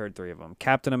already heard 3 of them: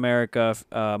 Captain America,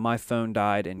 My Phone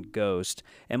Died, and Ghost.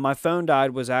 And My Phone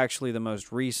Died was actually the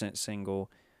most recent single,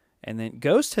 and then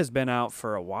Ghost has been out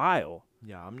for a while.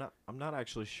 Yeah, I'm not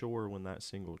actually sure when that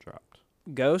single dropped.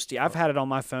 Ghost, yeah, I've had it on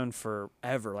my phone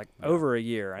forever, like over a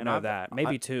year. I And know I've- that,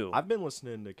 maybe 2. I've been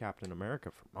listening to Captain America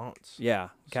for months. Yeah,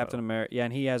 Captain So- America. Yeah,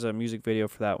 and he has a music video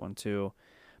for that one too.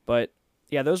 But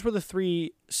yeah, those were the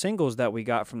 3 singles that we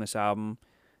got from this album,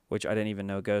 which I didn't even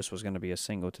know Ghost was going to be a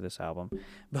single to this album.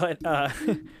 But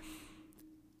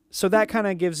so that kind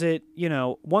of gives it,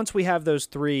 once we have those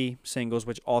 3 singles,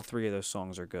 which all 3 of those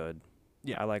songs are good.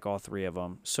 Yeah. I like all 3 of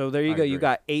them. So there you I go. You agree.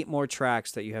 got 8 more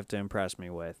tracks that you have to impress me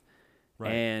with.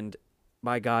 Right. And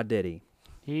by God, did he.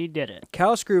 He did it.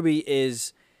 Cal Scruby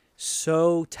is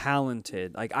so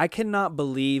talented. Like, I cannot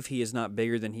believe he is not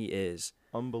bigger than he is.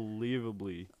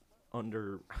 Unbelievably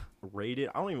underrated.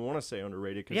 I don't even want to say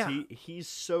underrated because Yeah. he's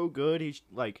so good. He's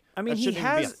like, I mean, that he shouldn't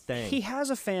even be a has thing. he has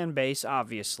a fan base.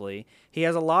 Obviously, he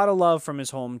has a lot of love from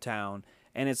his hometown,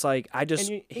 and it's like And he lives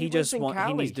just in he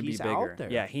Cali. needs to be He's out bigger.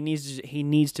 there. Yeah, he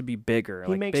needs to be bigger,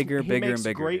 He like makes bigger, he bigger, makes and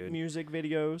bigger. great Dude. music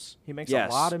videos. He makes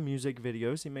Yes. a lot of music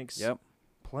videos. He makes Yep.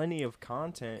 plenty of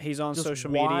content. He's on Just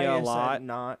social why media a is that lot.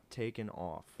 not taken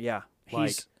off. Yeah,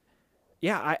 Like-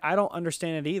 I don't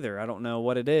understand it either. I don't know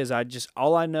what it is.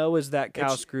 All I know is that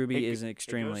Cal It's- Scruby it- is it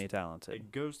extremely goes- talented.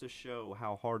 It goes to show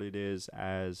how hard it is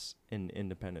as an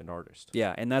independent artist.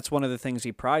 Yeah, and that's one of the things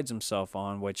he prides himself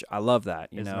on, which I love that.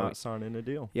 It's not signing a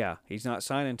deal. Yeah, he's not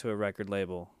signing to a record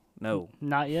label. No,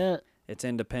 Not yet. it's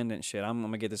independent shit. I'm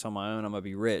gonna get this on my own. I'm gonna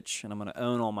be rich, and I'm gonna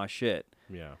own all my shit.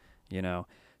 Yeah.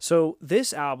 So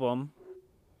this album,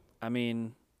 I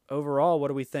mean, overall, what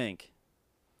do we think?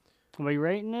 Are we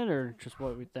rating it or just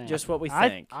what we think? Just what we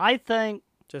think. I think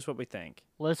Just what we think.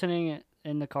 listening it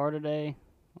in the car today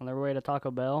on their way to Taco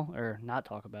Bell, or not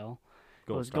Taco Bell, it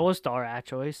Gold was Star. Gold Star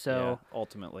actually. So yeah,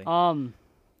 ultimately,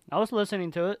 I was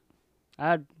listening to it. I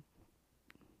had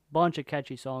a bunch of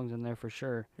catchy songs in there for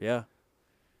sure. yeah.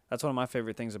 That's one of my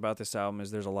favorite things about this album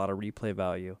is there's a lot of replay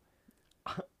value.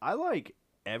 I like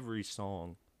every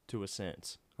song to a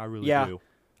sense. I really Yeah. do.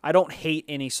 I don't hate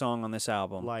any song on this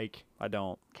album. Like, I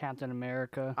don't. Captain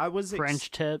America. I was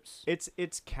French Tips.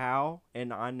 It's Cal,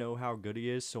 and I know how good he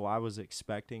is, so I was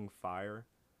expecting fire.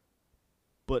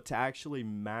 But to actually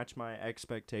match my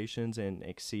expectations and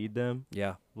exceed them,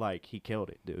 Yeah. like, he killed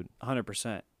it, dude.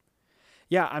 100%.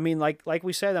 Yeah, I mean, like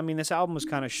we said, I mean, this album was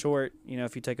kind of short, you know,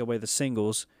 if you take away the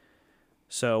singles.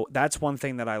 So that's one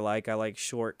thing that I like. I like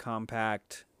short,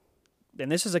 compact. And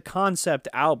this is a concept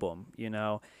album, you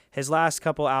know. His last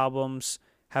couple albums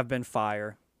have been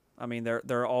fire. I mean,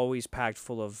 they're always packed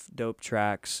full of dope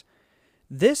tracks.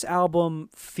 This album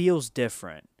feels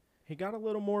different. He got a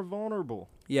little more vulnerable.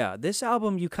 Yeah, this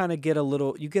album you kind of get a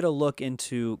look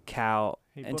into Cal,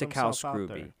 He put into Cal himself out Scruby.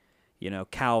 there. You know,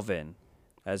 Calvin,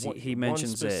 as he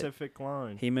mentions one it. specific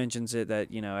line. He mentions it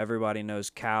that, you know, everybody knows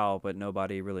Cal, but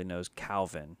nobody really knows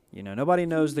Calvin. You know, nobody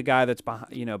knows the guy that's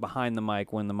behind the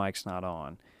mic when the mic's not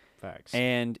on. Facts.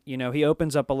 And, you know, he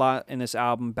opens up a lot in this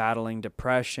album battling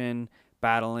depression,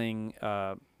 battling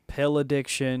pill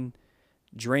addiction,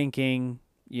 drinking,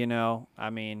 you know, I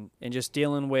mean, and just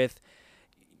dealing with,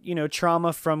 you know,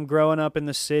 trauma from growing up in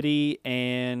the city.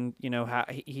 And, you know, how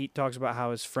he talks about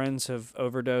how his friends have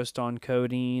overdosed on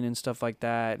codeine and stuff like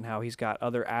that, and how he's got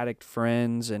other addict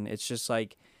friends. And it's just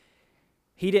like,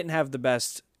 he didn't have the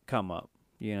best come up,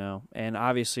 you know, and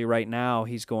obviously right now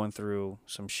he's going through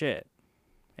some shit,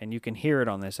 and you can hear it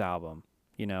on this album.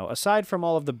 You know, aside from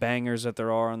all of the bangers that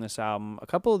there are on this album, a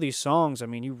couple of these songs, I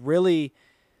mean, you really,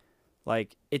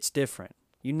 like, it's different.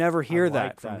 You never hear like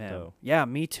that from that, him. though. Yeah,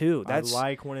 me too. That's I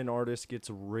like when an artist gets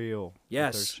real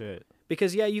Yes. with their shit.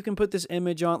 because, yeah, you can put this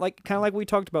image on, like, kind of like we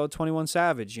talked about with 21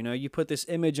 Savage. You know, you put this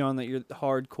image on that you're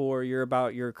hardcore, you're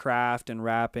about your craft and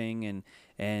rapping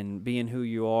and being who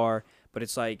you are. But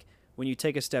it's like when you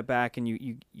take a step back and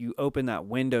you open that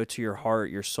window to your heart,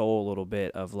 your soul a little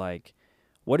bit of, like,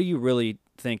 what are you really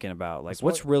thinking about? Like,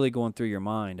 what's really going through your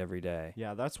mind every day?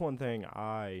 Yeah, that's one thing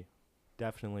I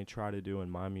definitely try to do in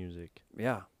my music.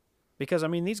 Yeah. Because, I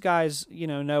mean, these guys, you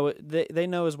know they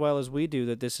know as well as we do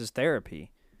that this is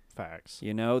therapy. Facts.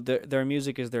 You know, their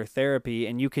music is their therapy,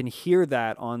 and you can hear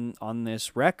that on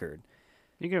this record.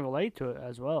 You can relate to it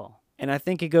as well. And I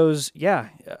think it goes,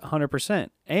 100%.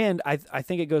 And I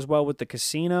think it goes well with the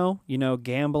casino, you know,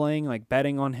 gambling, like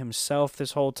betting on himself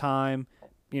this whole time.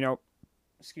 You know,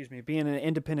 being an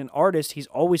independent artist, he's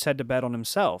always had to bet on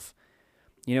himself.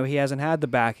 You know, he hasn't had the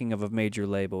backing of a major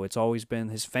label. It's always been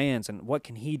his fans, and what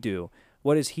can he do?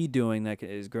 What is he doing that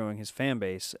is growing his fan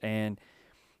base? And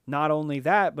not only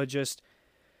that, but just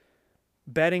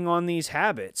betting on these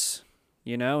habits,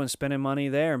 you know, and spending money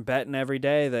there and betting every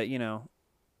day that, you know,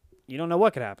 you don't know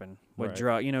what could happen with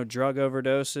Right. drug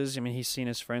overdoses. I mean, he's seen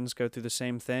his friends go through the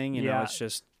same thing. You know, Yeah. it's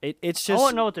just it's I just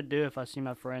wouldn't know what to do if I see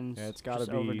my friends Yeah, it's got to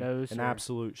just be overdose. an or-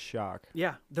 absolute shock.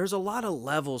 yeah. There's a lot of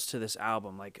levels to this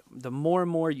album. Like, the more and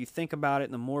more you think about it,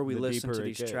 and the more we The listen deeper to it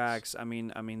these gets. tracks. I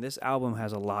mean, this album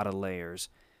has a lot of layers,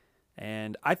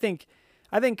 and I think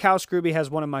Cal Scruby has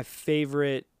one of my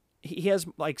favorite. He has,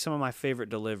 like, some of my favorite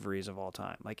deliveries of all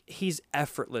time. Like, he's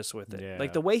effortless with it. Yeah.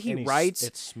 Like, the way he And writes,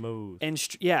 it's smooth. and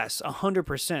yes,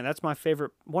 100%. That's my favorite.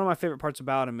 One of my favorite parts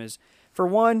about him is, for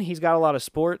one, he's got a lot of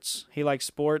sports. He likes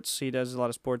sports. He does a lot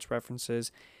of sports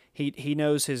references. He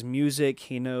knows his music.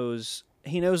 He knows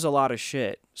a lot of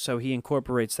shit. So he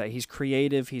incorporates that. He's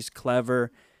creative. He's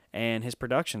clever, and his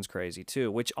production's crazy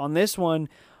too. Which on this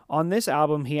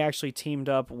album, he actually teamed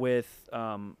up with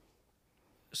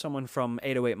someone from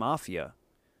 808 Mafia,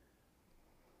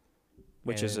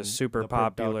 which is a And super the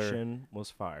popular. production was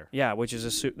fire. Yeah, which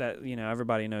is that, you know,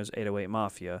 everybody knows 808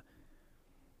 Mafia.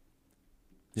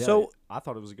 Yeah, So I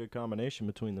thought it was a good combination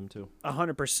between them two.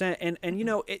 100%, and you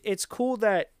know, it's cool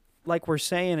that, like we're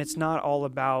saying, it's not all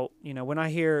about, you know, when I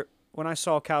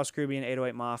saw Cal Scruby and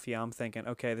 808 Mafia, I'm thinking,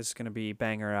 okay, this is gonna be a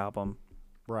banger album.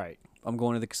 Right. I'm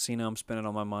going to the casino, I'm spending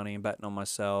all my money, and betting on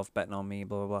myself, betting on me,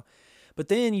 blah blah blah. But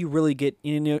then you really get,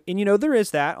 you know, and you know there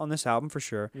is that on this album for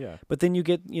sure. Yeah. But then you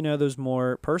get, you know, those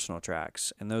more personal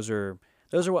tracks, and those are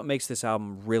what makes this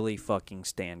album really fucking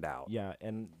stand out. Yeah,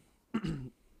 and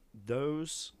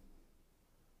those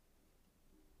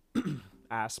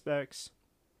aspects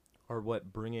are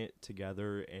what bring it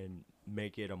together and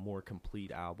make it a more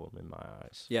complete album in my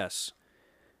eyes. Yes.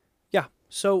 Yeah.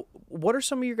 So, what are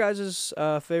some of your guys'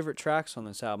 favorite tracks on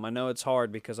this album? I know it's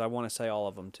hard because I want to say all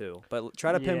of them too, but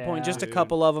try to pinpoint just a Dude.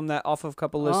 couple of them that off of a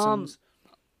couple listens.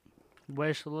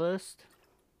 Wish List,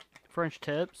 French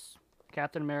Tips,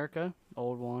 Captain America,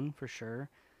 old one for sure.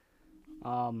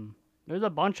 There's a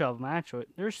bunch of them actually.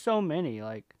 There's so many.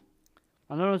 Like,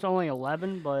 I know it's only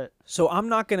 11, but So I'm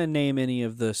not going to name any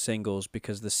of the singles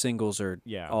because the singles are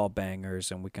Yeah. all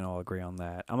bangers, and we can all agree on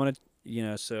that.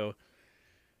 So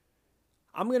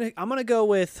I'm gonna go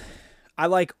with, I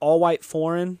like All White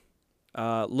Foreign,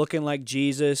 Looking Like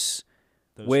Jesus,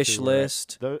 Those Wish two were it.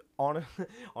 List.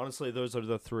 Honestly, those are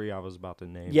the three I was about to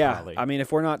name. Yeah, probably. I mean,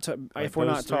 if we're not those three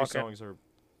talking, songs are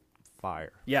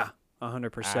fire. yeah,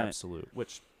 100%. Absolute.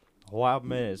 Which the whole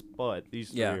album is, but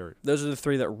these three are. Those are the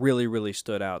three that really, really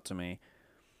stood out to me.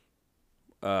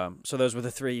 So those were the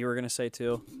three you were gonna say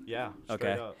too. Yeah.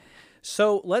 Okay. Up.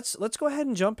 So let's go ahead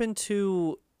and jump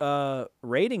into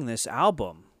rating this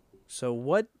album.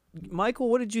 So Michael,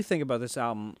 what did you think about this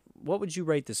album? What would you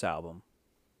rate this album?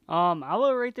 I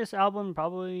would rate this album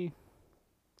probably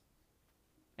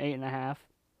 8.5.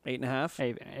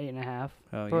 8.5. 8.5.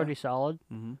 Oh, Pretty solid.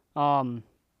 Mm-hmm.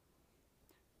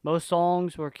 Most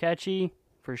songs were catchy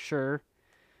for sure.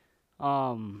 It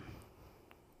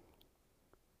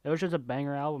was just a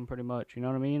banger album, pretty much. You know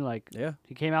what I mean? Like, Yeah.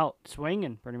 he came out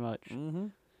swinging, pretty much. Mm-hmm.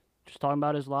 Just talking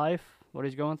about his life, what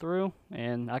he's going through,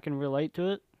 and I can relate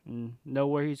to it and know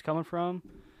where he's coming from.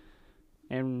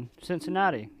 And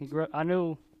Cincinnati, I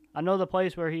know the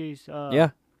place where he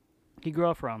grew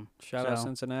up from. Shout out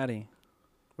Cincinnati.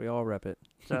 We all rep it.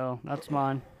 So that's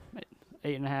mine.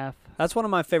 8.5. That's one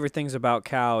of my favorite things about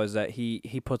Cal is that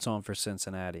he puts on for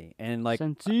Cincinnati, and like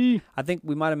Cincy. I think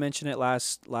we might have mentioned it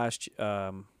last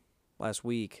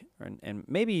week, and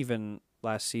maybe even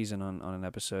last season on an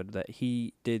episode, that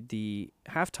he did the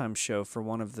halftime show for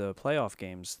one of the playoff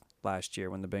games last year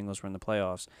when the Bengals were in the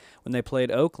playoffs, when they played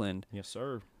Oakland. Yes,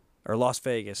 sir. Or Las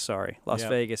Vegas, sorry. Las Yep.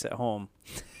 Vegas at home.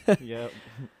 Yep.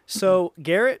 So,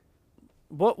 Garrett,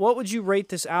 what would you rate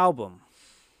this album?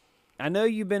 I know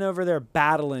you've been over there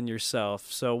battling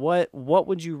yourself, so what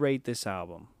would you rate this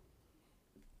album?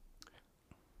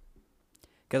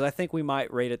 Because I think we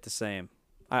might rate it the same.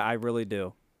 I really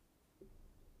do.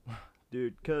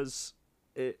 Dude, because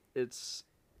it's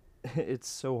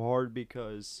so hard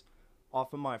because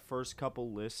off of my first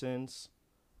couple listens,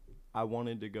 I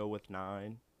wanted to go with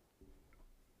 9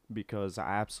 because I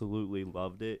absolutely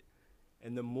loved it.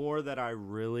 And the more that I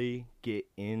really get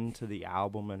into the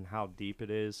album and how deep it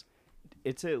is,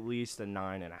 it's at least a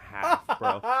 9.5,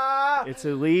 bro. It's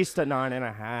at least a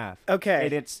 9.5. Okay.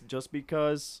 And it's just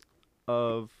because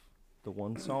of the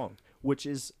one song, which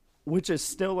is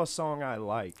still a song I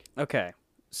like. Okay.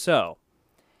 So,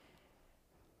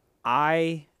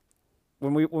 when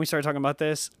we started talking about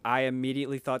this, I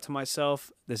immediately thought to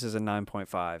myself, this is a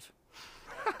 9.5.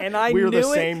 And I We were knew the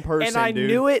it, same person, and I dude.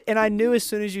 knew it, and I knew as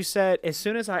soon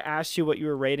as I asked you what you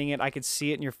were rating it, I could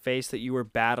see it in your face that you were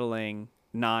battling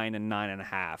 9 and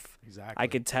 9.5. Exactly. I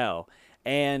could tell.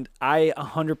 And I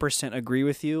 100% agree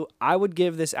with you. I would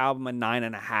give this album a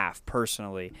 9.5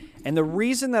 personally. And the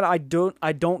reason that I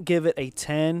don't give it a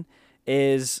 10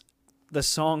 is the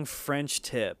song French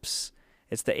Tips.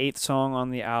 It's the 8th song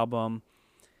on the album.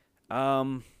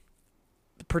 The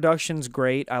production's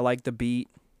great. I like the beat.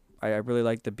 I really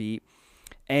like the beat.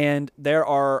 And there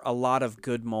are a lot of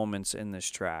good moments in this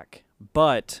track.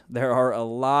 But there are a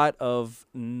lot of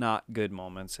not good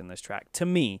moments in this track, to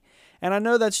me. And I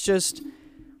know that's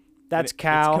Cal. It's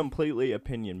completely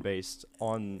opinion based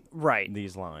on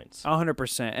these lines.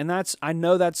 100%. And I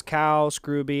know that's Cal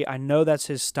Scruby. I know that's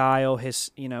his style.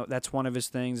 That's one of his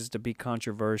things, is to be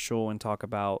controversial and talk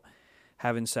about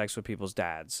having sex with people's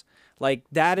dads. Like,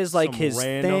 that is like Some his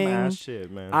random thing. ass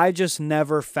shit, man. I just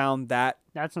never found that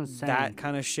That's insane. that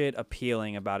kind of shit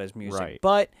appealing about his music. Right.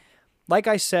 But like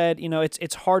I said,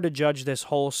 it's hard to judge this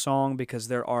whole song because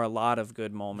there are a lot of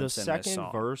good moments The in this song.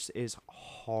 second verse is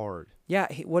hard. Yeah,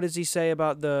 what does he say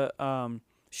about the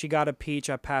she got a peach,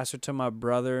 I passed her to my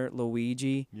brother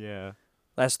Luigi. Yeah.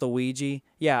 That's Luigi.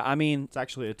 Yeah, I mean, It's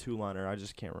actually a 2-liner. I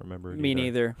just can't remember it me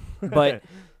either. neither. But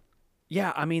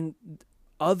yeah, I mean,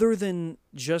 other than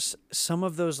just some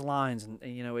of those lines, and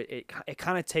it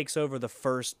kind of takes over the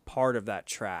first part of that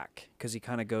track because he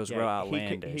kind of goes real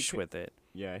outlandish with it.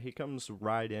 Yeah, he comes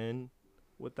right in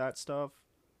with that stuff,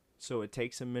 so it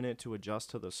takes a minute to adjust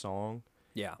to the song.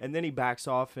 Yeah. And then he backs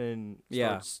off and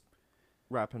starts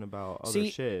rapping about other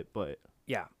shit, but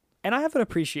yeah. And I have an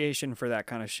appreciation for that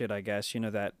kind of shit, I guess.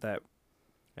 That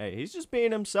hey, he's just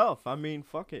being himself. I mean,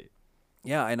 fuck it.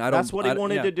 Yeah, and that's what he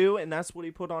wanted to do, and that's what he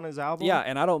put on his album. Yeah,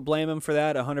 and I don't blame him for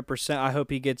that 100%. I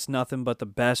hope he gets nothing but the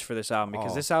best for this album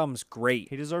because this album's great.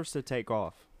 He deserves to take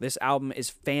off. This album is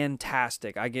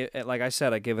fantastic. Like I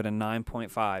said, I give it a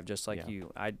 9.5, just like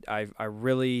you. I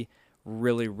really,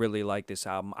 really, really like this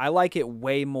album. I like it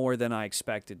way more than I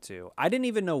expected to. I didn't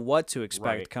even know what to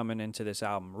expect coming into this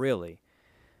album, really.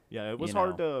 Yeah, it was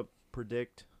hard to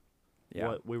predict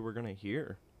what we were going to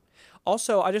hear.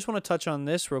 Also, I just want to touch on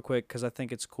this real quick because I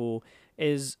think it's cool.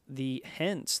 is the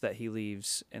hints that he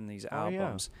leaves in these Oh, yeah.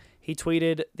 albums. He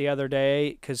tweeted the other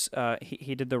day because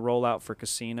he did the rollout for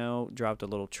Casino, dropped a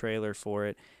little trailer for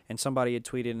it, and somebody had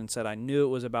tweeted and said, "I knew it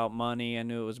was about money. I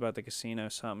knew it was about the casino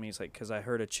something." He's like, "Because I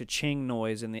heard a cha-ching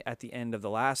noise at the end of the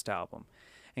last album,"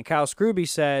 and Kyle Scruby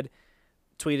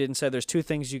tweeted and said, "There's two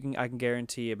things I can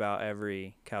guarantee about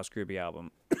every Kyle Scruby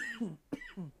album.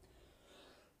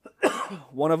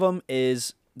 One of them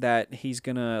is that he's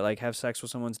gonna like have sex with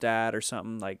someone's dad or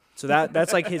something like so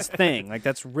that's like his thing, like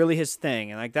that's really his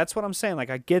thing, and like that's what I'm saying, like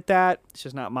I get that, it's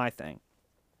just not my thing.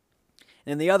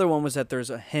 And the other one was that there's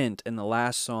a hint in the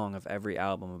last song of every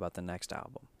album about the next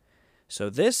album. So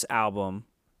this album,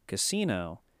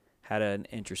 Casino, had an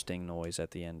interesting noise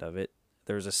at the end of it.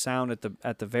 There was a sound at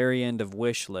the very end of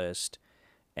Wish List,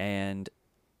 and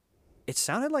it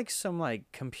sounded like some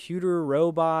like computer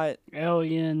robot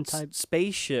Alien type.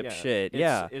 spaceship shit.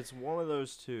 It's one of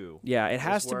those two. Yeah, it It's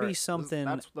has to where- be something.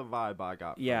 That's the vibe I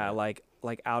got. From Yeah, it.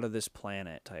 like out of this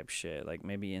planet type shit. Like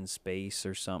maybe in space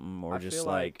or something, or I just feel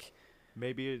like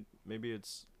maybe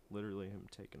it's literally him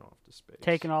taking off to space.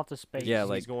 Taking off the space. Yeah, He's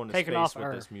like going to taking space off with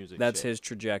Earth. this music. that's shit. his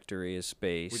trajectory is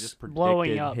space. We just Blowing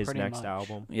predicted up his pretty next much.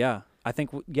 album. Yeah, I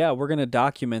think we're gonna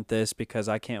document this because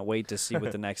I can't wait to see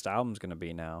what the next album's gonna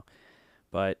be now.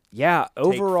 But yeah,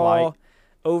 overall,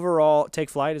 Take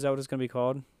Flight, is that what it's gonna be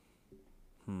called?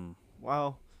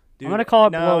 Well, dude, gonna call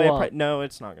it no, Blow Up. no,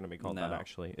 it's not gonna be called that. No,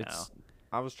 Actually, it's. no.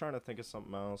 I was trying to think of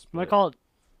something else. I'm gonna but call it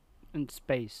in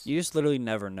space. You just literally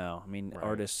never know. I mean, Right.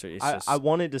 artists are. It's I, just, I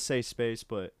wanted to say space,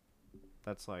 but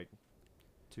that's like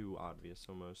too obvious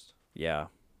almost. yeah,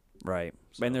 right.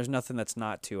 So- And there's nothing that's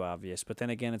not too obvious. But then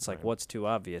again, it's like, Right. what's too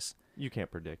obvious? You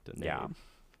can't predict a name. Yeah.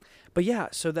 But yeah,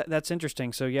 so that's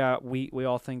interesting. So yeah, we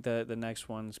all think that the next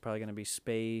one's probably going to be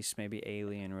space, maybe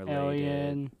alien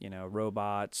related, Alien.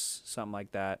 robots, something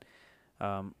like that.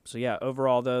 So yeah,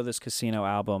 overall though, this Casino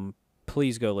album,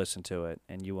 please go listen to it,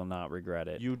 and you will not regret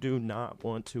it. You do not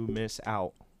want to miss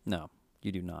out. No,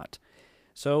 you do not.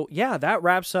 So yeah, that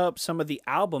wraps up some of the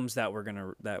albums that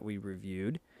we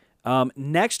reviewed.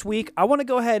 Next week, I want to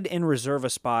go ahead and reserve a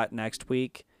spot next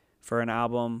week for an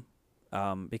album.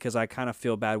 Because I kind of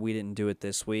feel bad we didn't do it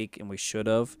this week, and we should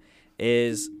have,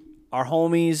 is our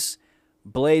homies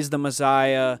Blaze the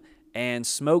Messiah and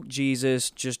Smoke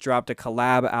Jesus just dropped a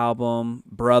collab album,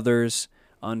 Brothers,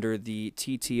 under the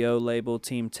TTO label,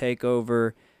 Team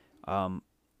Takeover.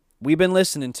 We've been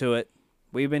listening to it.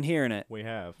 We've been hearing it. We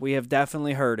have. We have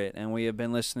definitely heard it, and we have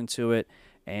been listening to it,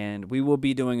 and we will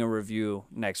be doing a review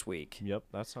next week. Yep,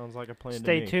 that sounds like a plan to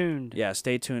Stay me. tuned. Yeah,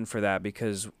 stay tuned for that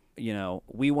because,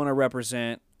 we want to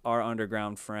represent our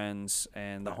underground friends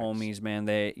and the Nice. homies, man.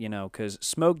 They, because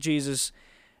Smoke Jesus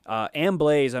and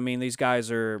Blaze, I mean, these guys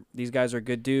are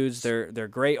good dudes. They're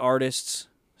great artists.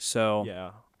 So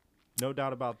Yeah, no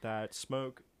doubt about that.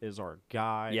 Smoke is our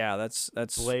guy. yeah, that's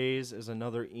Blaze is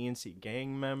another ENC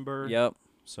gang member. Yep,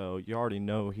 So you already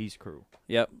know he's crew.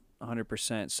 yep,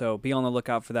 100%. So be on the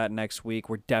lookout for that next week.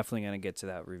 We're definitely gonna get to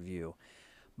that review,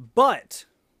 but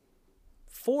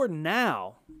for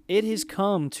now, it has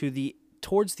come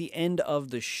towards the end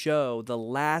of the show, the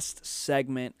last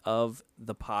segment of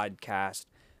the podcast.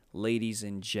 Ladies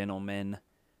and gentlemen,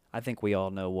 I think we all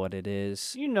know what it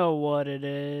is. You know what it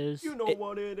is. You know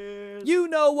what it is. You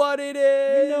know what it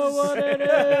is. You know what it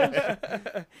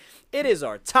is. It is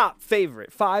our top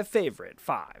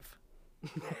five.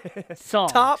 Song.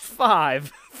 Top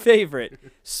 5 favorite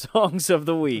songs of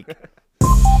the week.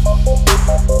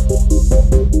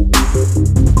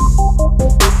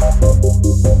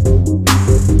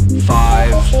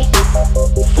 5,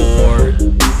 4,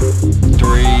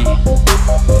 3,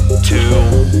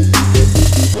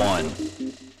 2, 1.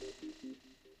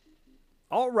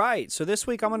 All right, so this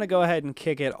week I'm going to go ahead and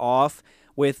kick it off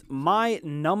with my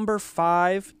number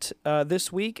 5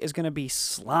 this week is going to be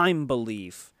Slime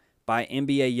Belief by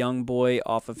NBA Youngboy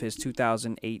off of his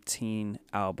 2018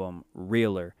 album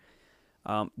Reeler.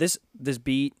 This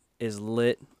beat is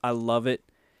lit. I love it.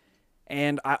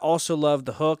 And I also love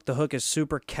the hook. The hook is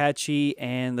super catchy,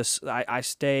 and I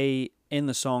stay in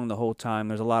the song the whole time.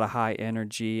 There's a lot of high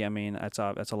energy. I mean, that's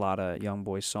a lot of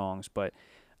Youngboy songs. But,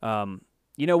 one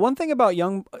thing about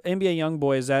NBA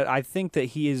Youngboy is that I think that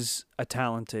he is a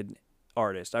talented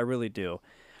artist. I really do.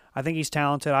 I think he's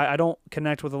talented. I don't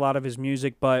connect with a lot of his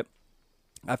music, but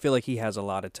I feel like he has a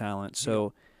lot of talent.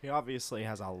 So He obviously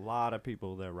has a lot of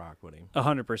people that rock with him.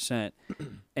 100%.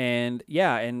 And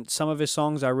yeah, and some of his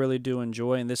songs I really do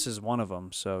enjoy, and this is one of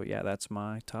them. So yeah, that's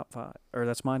my top 5, or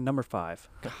that's my number 5.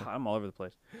 God, I'm all over the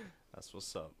place. That's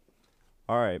what's up.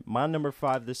 All right, my number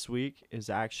 5 this week is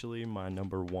actually my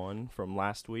number 1 from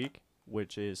last week,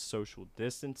 which is Social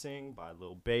Distancing by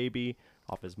Lil Baby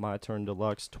off his My Turn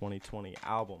Deluxe 2020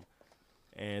 album.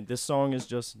 And this song is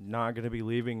just not going to be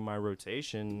leaving my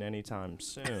rotation anytime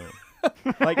soon.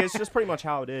 Like, it's just pretty much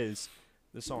how it is.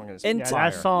 This song is And Yeah,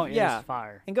 fire. that song Yeah. is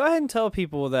fire. And go ahead and tell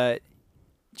people that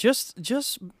just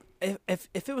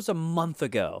if it was a month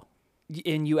ago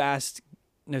and you asked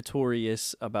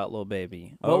Notorious about Lil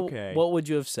Baby, Okay. what would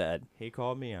you have said? He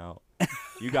called me out.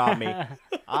 You got me.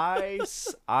 I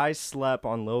slept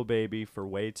on Lil Baby for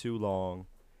way too long.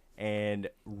 And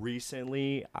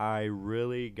recently, I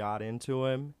really got into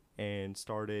him and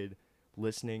started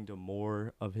listening to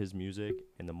more of his music.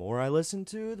 And the more I listen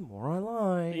to, the more I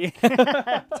like.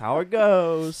 That's how it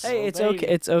goes. Hey, Lil it's Baby. okay.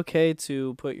 It's okay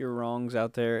to put your wrongs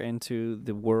out there into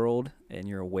the world and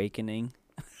your awakening.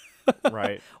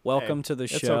 Right. Welcome Hey, to the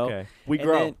it's show. okay. We And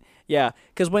grow. then- yeah,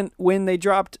 because when they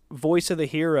dropped Voice of the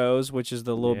Heroes, which is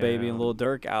the Lil Baby and Yeah. Lil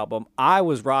Durk album, I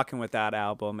was rocking with that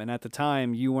album. And at the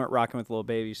time, you weren't rocking with Lil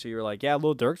Baby. So you were like, yeah,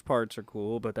 Lil Durk's parts are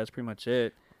cool, but that's pretty much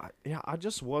it. I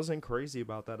just wasn't crazy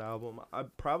about that album. I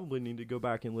probably need to go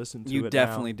back and listen to You it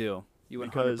definitely now. do. You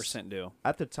Because 100% do.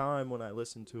 At the time when I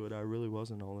listened to it, I really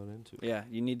wasn't all that into it. Yeah,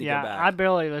 you need to Yeah, go back. I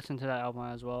barely listened to that album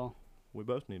as well. We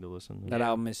both need to listen. That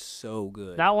album is so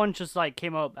good. That one just like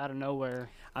came up out of nowhere.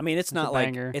 I mean, it's It's a not like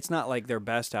banger. it's not like their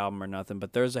best album or nothing,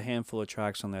 but there's a handful of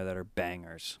tracks on there that are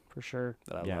bangers For sure.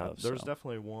 that I Yeah, love. there's so.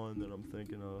 definitely one that I'm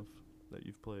thinking of that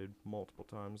you've played multiple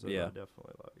times that Yeah. I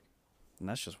definitely like. And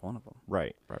that's just one of them.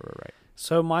 Right.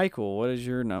 So, Michael, what is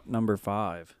your number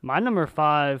 5? My number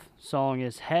 5 song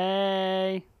is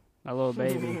 "Hey," my little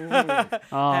baby.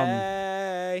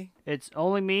 Hey. It's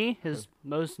Only Me, his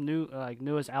most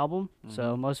newest album,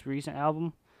 so most recent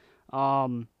album.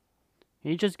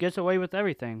 He just gets away with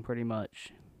everything pretty much.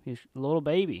 He's a little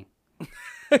baby.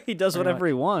 He does Pretty whatever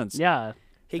he wants. Yeah.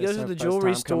 He goes to the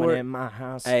jewelry store. in my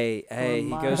house. Hey, Oh he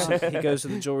my. goes to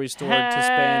the jewelry store to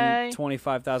Hey. spend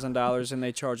 $25,000, and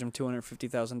they charge him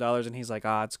 $250,000, and he's like,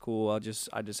 it's cool. I just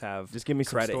have Just give me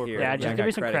some credit store here. Yeah, credit. just I give got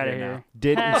me some credit now. here.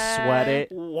 Didn't sweat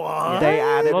it. What? They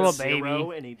added Little a zero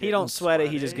baby. and he He don't didn't sweat it.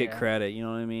 He just it. get Yeah. credit. You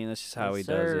know what I mean? That's just how Yes, he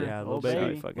sir. does it. Yeah, Little little baby.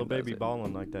 baby, fucking little baby does it.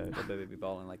 balling like that. Little baby be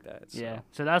balling like that. So. Yeah.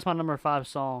 So that's my number 5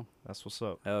 song. That's what's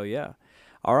up. Oh yeah.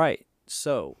 All right.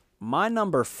 So my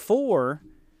number 4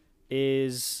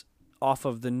 is off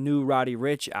of the new Roddy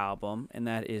Ricch album, and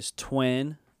that is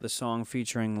 "Twin," the song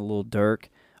featuring Lil Durk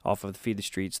off of the Feed the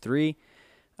Streets 3.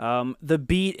 The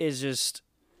beat is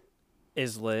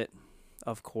lit,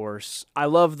 of course. I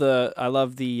love the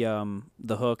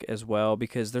hook as well,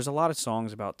 because there's a lot of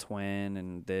songs about Twin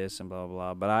and this and blah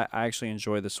blah blah, but I actually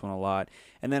enjoy this one a lot.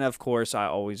 And then of course I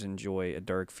always enjoy a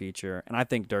Durk feature, and I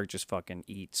think Durk just fucking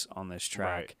eats on this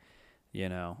track. Right. You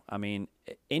know, I mean,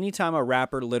 anytime a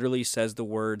rapper literally says the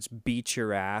words "beat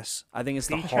your ass," I think it's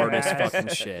the Beat your hardest ass. fucking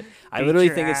shit. I Beat literally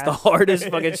your think it's the ass. hardest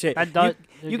fucking shit. That does-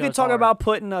 You it can goes talk hard. about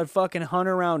putting a fucking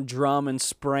 100-round drum and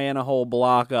spraying a whole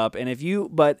block up, and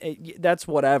that's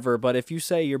whatever. But if you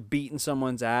say you're beating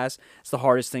someone's ass, it's the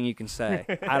hardest thing you can say.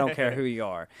 I don't care who you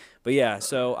are. But yeah,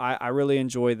 so I really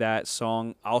enjoy that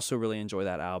song. I also really enjoy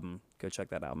that album. Go check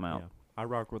that album out. Yeah. I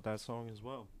rock with that song as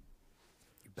well.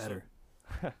 You better.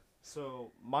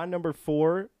 So my number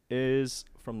 4 is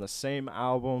from the same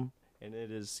album, and it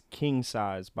is King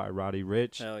Size by Roddy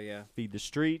Ricch. Hell yeah. Feed the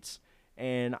Streets.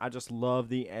 And I just love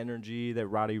the energy that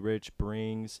Roddy Ricch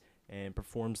brings and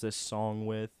performs this song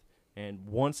with. And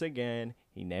once again,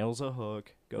 he nails a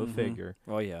hook. Go Mhm. figure.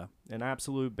 Oh yeah. An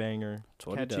absolute banger. That's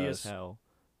what he Catchy as does. hell.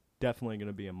 Definitely going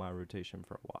to be in my rotation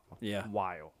for a while. Yeah.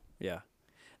 While. Yeah.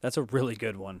 That's a really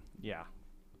good one. Yeah.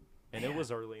 And it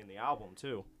was early in the album,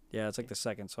 too. Yeah, it's like the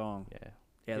second song. Yeah.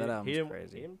 Yeah, that album's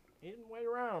crazy. He didn't wait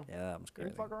around. Yeah, that album's He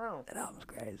didn't crazy. fuck around. That album's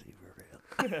crazy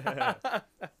for real.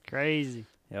 Crazy.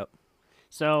 Yep.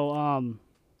 So,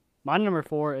 my number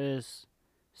 4 is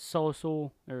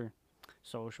social.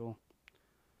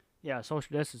 Yeah,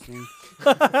 social distancing.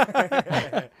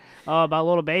 By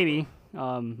Little Baby.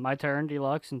 My Turn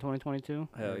Deluxe in 2022.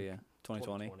 Hell yeah.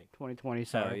 2020. 2020, Hell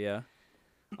sorry. yeah.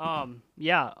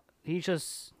 Yeah, he's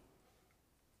just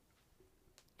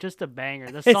a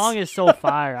banger. The song is so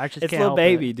fire. I just It's can't Lil help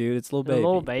Baby, it. dude. It's Lil The Baby.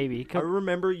 Little Baby. I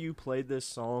remember you played this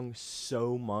song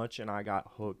so much, and I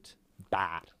got hooked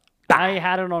bad. I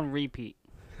had it on repeat.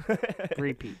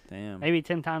 Repeat. Damn. Maybe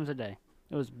 10 times a day.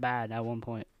 It was bad at one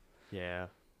point. Yeah.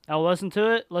 I'll listen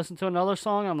to it, listen to another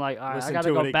song. I'm like, all right, Listen I gotta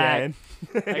to go it back.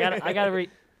 again. I gotta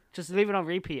just leave it on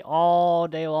repeat all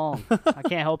day long. I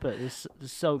can't help it. It's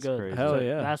so good. crazy. Hell So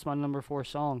yeah. That's my number 4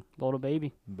 song, Little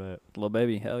Baby. But Lil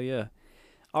Baby. Hell yeah.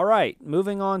 All right,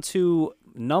 moving on to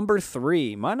number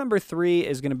 3. My number 3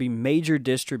 is going to be Major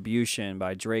Distribution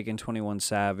by Drake and 21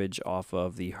 Savage off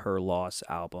of the Her Loss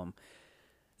album.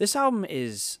 This song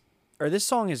is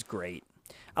great.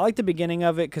 I like the beginning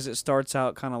of it because it starts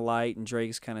out kind of light and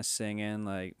Drake's kind of singing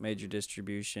like Major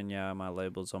Distribution, yeah, my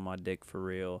label's on my dick for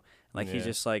real. Like he's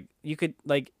just like, you could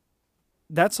like,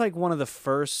 that's like one of the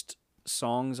first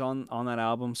songs on that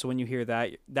album. So when you hear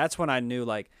that, that's when I knew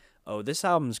like, oh, this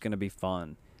album's going to be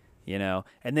fun, you know?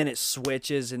 And then it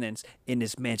switches and then it's in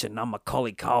this mansion, I'm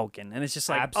Macaulay Culkin. And it's just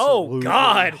like, Absolutely oh,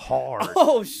 God. hard.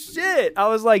 Oh, shit. I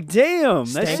was like, damn.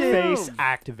 That Stank shit. face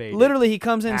activated. Literally, he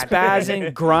comes in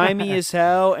spazzing, grimy as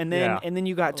hell. And then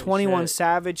you got 21 shit.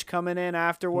 Savage coming in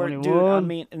afterward. Dude, 21. I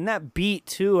mean, and that beat,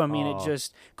 too. I mean, it Oh.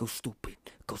 just, go stupid.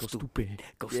 Go stupid.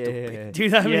 Go Yeah. stupid.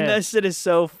 Dude, I mean, Yeah. that shit is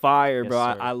so fire, Yes, bro.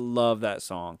 sir. I love that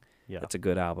song. Yeah. That's a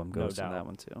good album. No Goes to doubt. that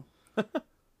one, too.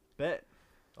 Bet.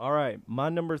 All right, my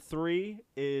number 3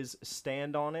 is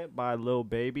 "Stand on It" by Lil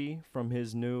Baby from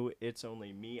his new "It's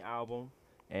Only Me" album.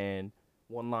 And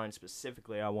one line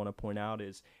specifically I want to point out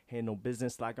is "Handle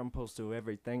business like I'm supposed to.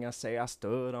 Everything I say, I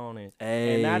stood on it."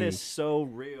 And that is so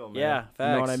real, man. Yeah,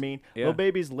 You know what I facts. mean? Yeah. Lil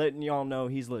Baby's letting y'all know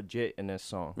he's legit in this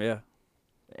song, Yeah.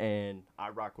 and I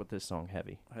rock with this song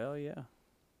heavy. Hell yeah.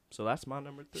 So that's my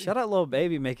number 3. Shout out Lil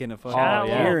Baby making a fucking Shout out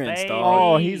Lil appearance, Baby. dog.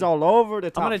 Oh, he's all over the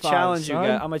top I'm gonna 5, challenge you son.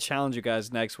 guys. I'm gonna challenge you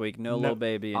guys next week. No, No- Lil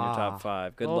Baby in your Ah. top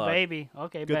 5. Good Little luck. baby.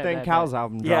 Okay, Good bet, thing bet, Cal's bet.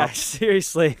 album Yeah, dropped.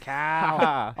 seriously.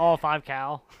 Cal. All 5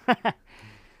 Cal.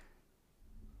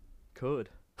 Could.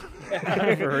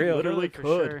 For real. Literally For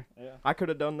could. sure. I could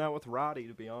have done that with Roddy,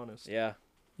 to be honest. Yeah.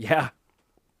 Yeah.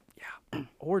 Yeah.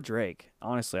 Or Drake.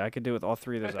 Honestly, I could do with all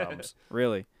 3 of those albums.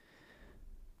 Really.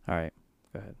 All right.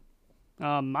 Go ahead.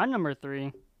 My number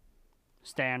 3,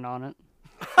 Stand on It.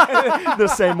 The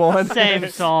same one. Same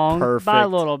song by Perfect.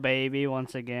 Little Baby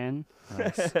once again.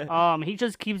 Nice. He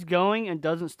just keeps going and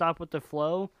doesn't stop with the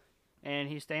flow, and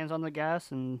he stands on the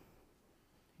gas and.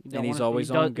 And he's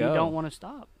always on go. You don't want to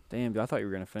stop. Damn, dude, I thought you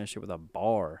were gonna finish it with a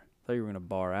bar. I thought you were gonna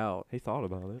bar out. He thought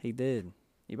about it. He did.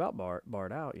 He about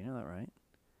barred out. You know that, right?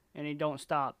 And he don't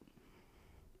stop.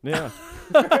 Yeah.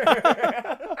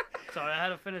 So I had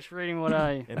to finish reading what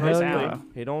I And wrote Hell down. yeah.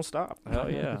 he don't stop. Hell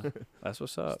yeah. That's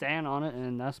what's up. Stand on it,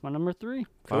 and that's my number 3.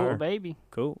 Fire. Cool, baby.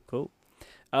 Cool.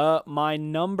 My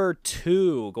number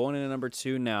 2, going into number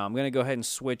 2 now. I'm going to go ahead and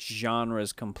switch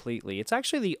genres completely. It's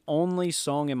actually the only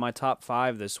song in my top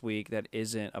 5 this week that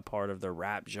isn't a part of the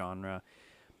rap genre.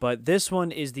 But this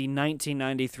one is the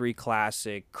 1993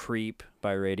 classic Creep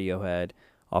by Radiohead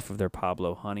off of their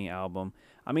Pablo Honey album.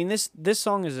 I mean, this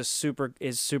song is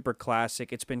super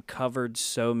classic. It's been covered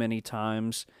so many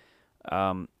times.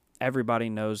 Everybody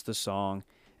knows the song.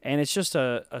 And it's just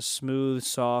a smooth,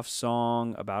 soft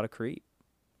song about a creep.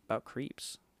 About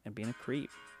creeps and being a creep.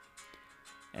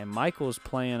 And Michael's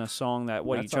playing a song that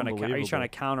are you That's trying to unbelievable.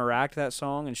 counteract that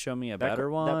song and show me a better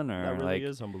one that or really like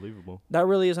is unbelievable. that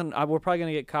really isn't we're probably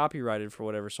going to get copyrighted for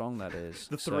whatever song that is.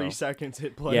 The So, 3 seconds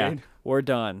it played. yeah, we're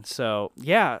done. So,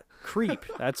 yeah, Creep.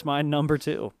 That's my number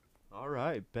 2. All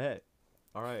right, bet.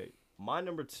 All right. My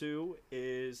number 2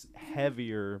 is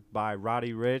Heavier by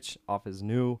Roddy Ricch off his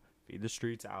new Feed the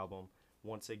Streets album.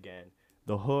 Once again,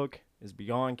 the hook is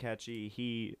beyond catchy.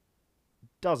 He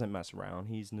doesn't mess around.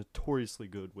 He's notoriously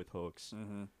good with hooks.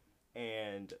 Mm-hmm.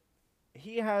 And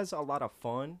he has a lot of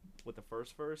fun with the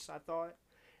first verse, I thought.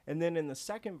 And then in the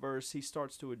second verse, he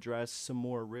starts to address some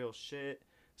more real shit,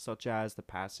 such as the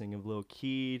passing of Lil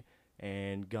Keed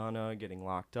and Gunna getting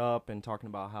locked up and talking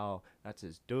about how that's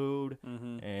his dude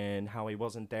and how he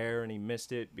wasn't there and he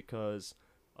missed it because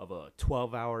of a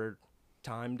 12-hour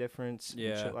time difference and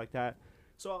Yeah. shit like that.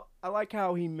 So I like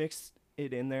how he mixed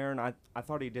it in there, and I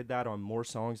thought he did that on more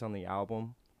songs on the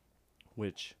album,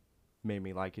 which made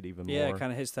me like it even Yeah, more. it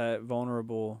kind of hits that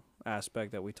vulnerable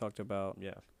aspect that we talked about.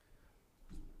 Yeah.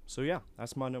 So yeah,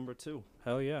 that's my number 2.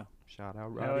 Hell yeah. Shout out Hell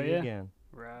Roddy yeah. again.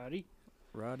 Roddy.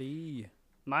 Roddy.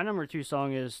 My number 2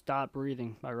 song is "Stop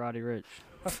Breathing" by Roddy Ricch.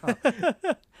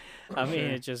 I mean,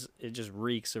 it just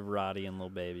reeks of Roddy and Lil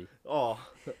Baby. Oh,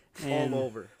 And all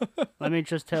over. let me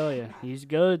just tell you, he's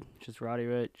good. Just Roddy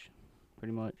Ricch,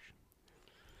 pretty much.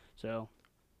 So,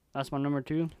 that's my number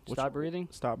 2. Which Stop one? breathing.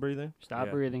 Stop breathing. Stop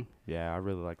Yeah. breathing. Yeah, I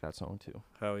really like that song too.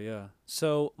 Hell yeah.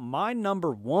 So my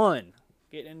number 1,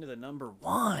 get into the number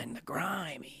 1, the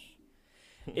grimy,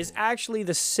 is actually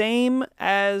the same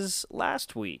as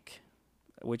last week,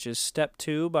 which is Step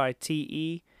 2 by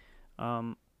T.E.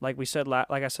 Like we said,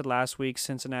 like I said last week,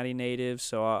 Cincinnati native.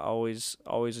 So I always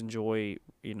enjoy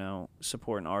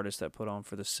supporting artists that put on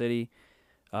for the city.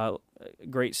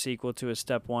 Great sequel to a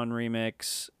Step 1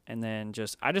 remix, And then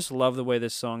I just love the way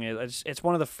this song is. It's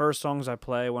one of the first songs I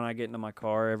play when I get into my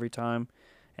car every time.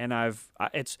 And I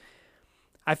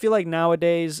feel like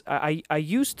nowadays, I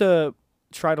used to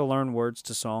try to learn words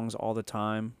to songs all the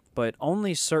time, but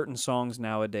only certain songs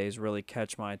nowadays really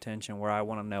catch my attention where I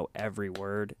want to know every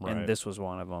word, and this was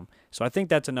one of them. So I think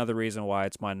that's another reason why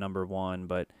it's my number one.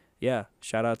 But yeah,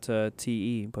 shout out to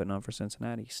TE putting on for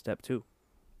Cincinnati. Step 2.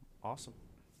 Awesome.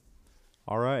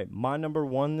 All right, my number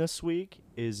one this week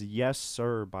is Yes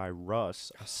Sir by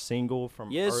Russ, a single from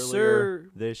earlier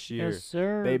this year. Yes,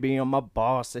 sir. Baby, I'm a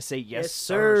boss. They say yes, Yes,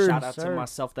 sir. sir. Shout out Sir. to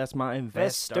myself. That's my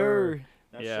investor.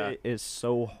 That Yeah. shit is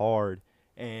so hard.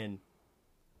 And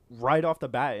right off the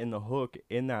bat in the hook,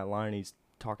 in that line, he's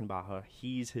talking about how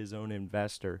he's his own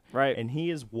investor. Right. And he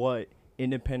is what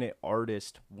independent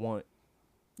artists want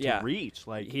to reach.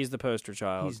 Like, He's the poster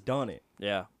child. he's done it.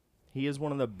 Yeah. He is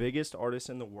one of the biggest artists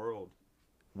in the world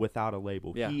without a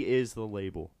label. Yeah. He is the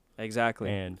label. Exactly.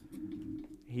 And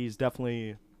he's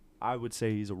definitely, I would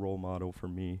say he's a role model for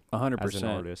me 100%. as an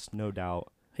artist, no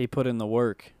doubt. He put in the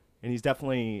work. And he's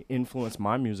definitely influenced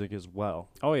my music as well.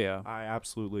 Oh, yeah. I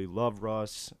absolutely love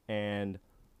Russ. And,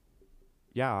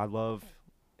 yeah, I love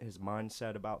his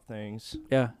mindset about things.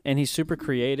 Yeah. And he's super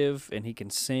creative, and he can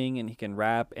sing, and he can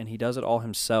rap, and he does it all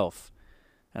himself.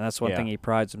 And that's one Yeah. thing he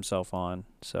prides himself on.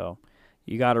 So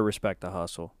you got to respect the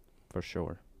hustle. For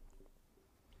sure.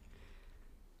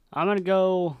 I'm going to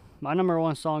go, my number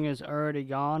one song is Already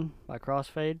Gone by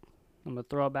Crossfade. I'm going to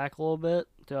throw it back a little bit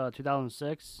to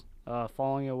 2006.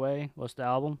 Falling Away was the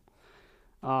album.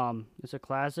 It's a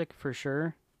classic for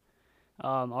sure.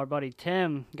 Our buddy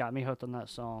Tim got me hooked on that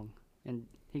song. And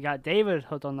he got David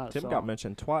hooked on that Tim song. got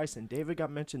mentioned twice, and David got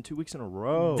mentioned 2 weeks in a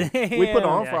row. Damn. We put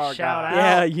on Yeah, for our shout guy. out.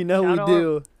 Yeah, you know Shout we out.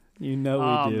 do. You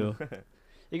know we do.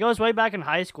 It goes way back in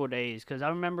high school days because I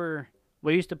remember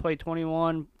we used to play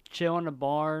 21, chill in the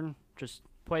barn, just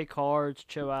play cards,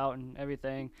 chill out, and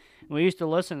everything. And we used to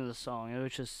listen to the song. It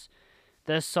was just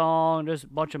this song, there's a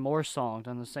bunch of more songs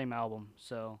on the same album.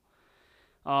 So,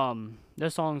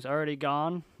 this song's Already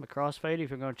Gone by Crossfade. If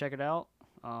you're gonna check it out,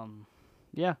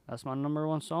 yeah, that's my number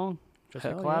one song. Just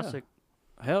Hell a yeah. classic.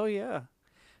 Hell yeah.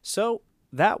 So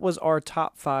that was our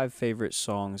top 5 favorite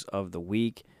songs of the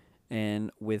week.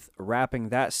 And with wrapping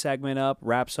that segment up,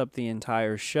 wraps up the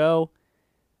entire show.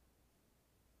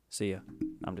 See ya.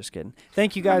 I'm just kidding.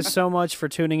 Thank you guys so much for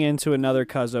tuning in to another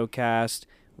Cuzzo Cast.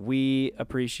 We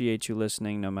appreciate you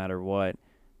listening no matter what.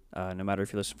 No matter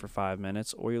if you listen for 5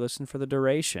 minutes or you listen for the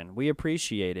duration. We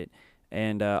appreciate it.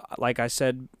 And like I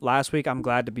said last week, I'm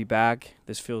glad to be back.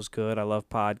 This feels good. I love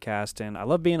podcasting. I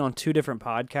love being on 2 different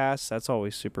podcasts. That's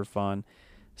always super fun.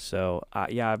 So,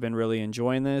 yeah, I've been really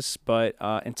enjoying this. But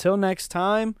until next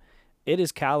time, it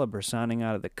is Caliber signing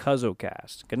out of the Cuzzo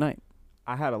Cast. Good night.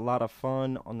 I had a lot of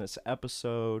fun on this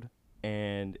episode,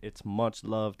 and it's much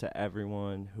love to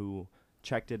everyone who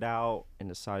checked it out and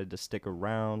decided to stick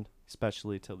around,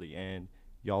 especially till the end.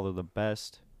 Y'all are the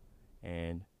best,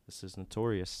 and this is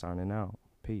Notorious signing out.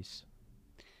 Peace.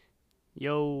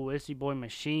 Yo, it's your boy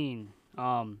Machine.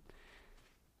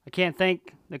 I can't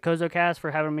thank the CozoCast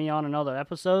for having me on another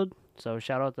episode, so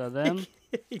shout out to them.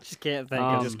 You just can't thank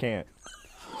I Um, just can't.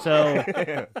 So,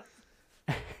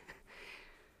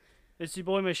 it's your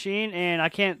boy Machine, and I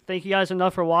can't thank you guys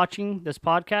enough for watching this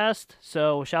podcast.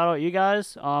 So, shout out you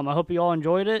guys. I hope you all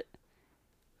enjoyed it.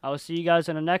 I will see you guys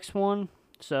in the next one.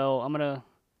 So, I'm going to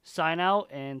sign out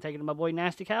and take it to my boy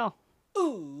Nasty Cow.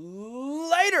 Ooh,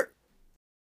 later.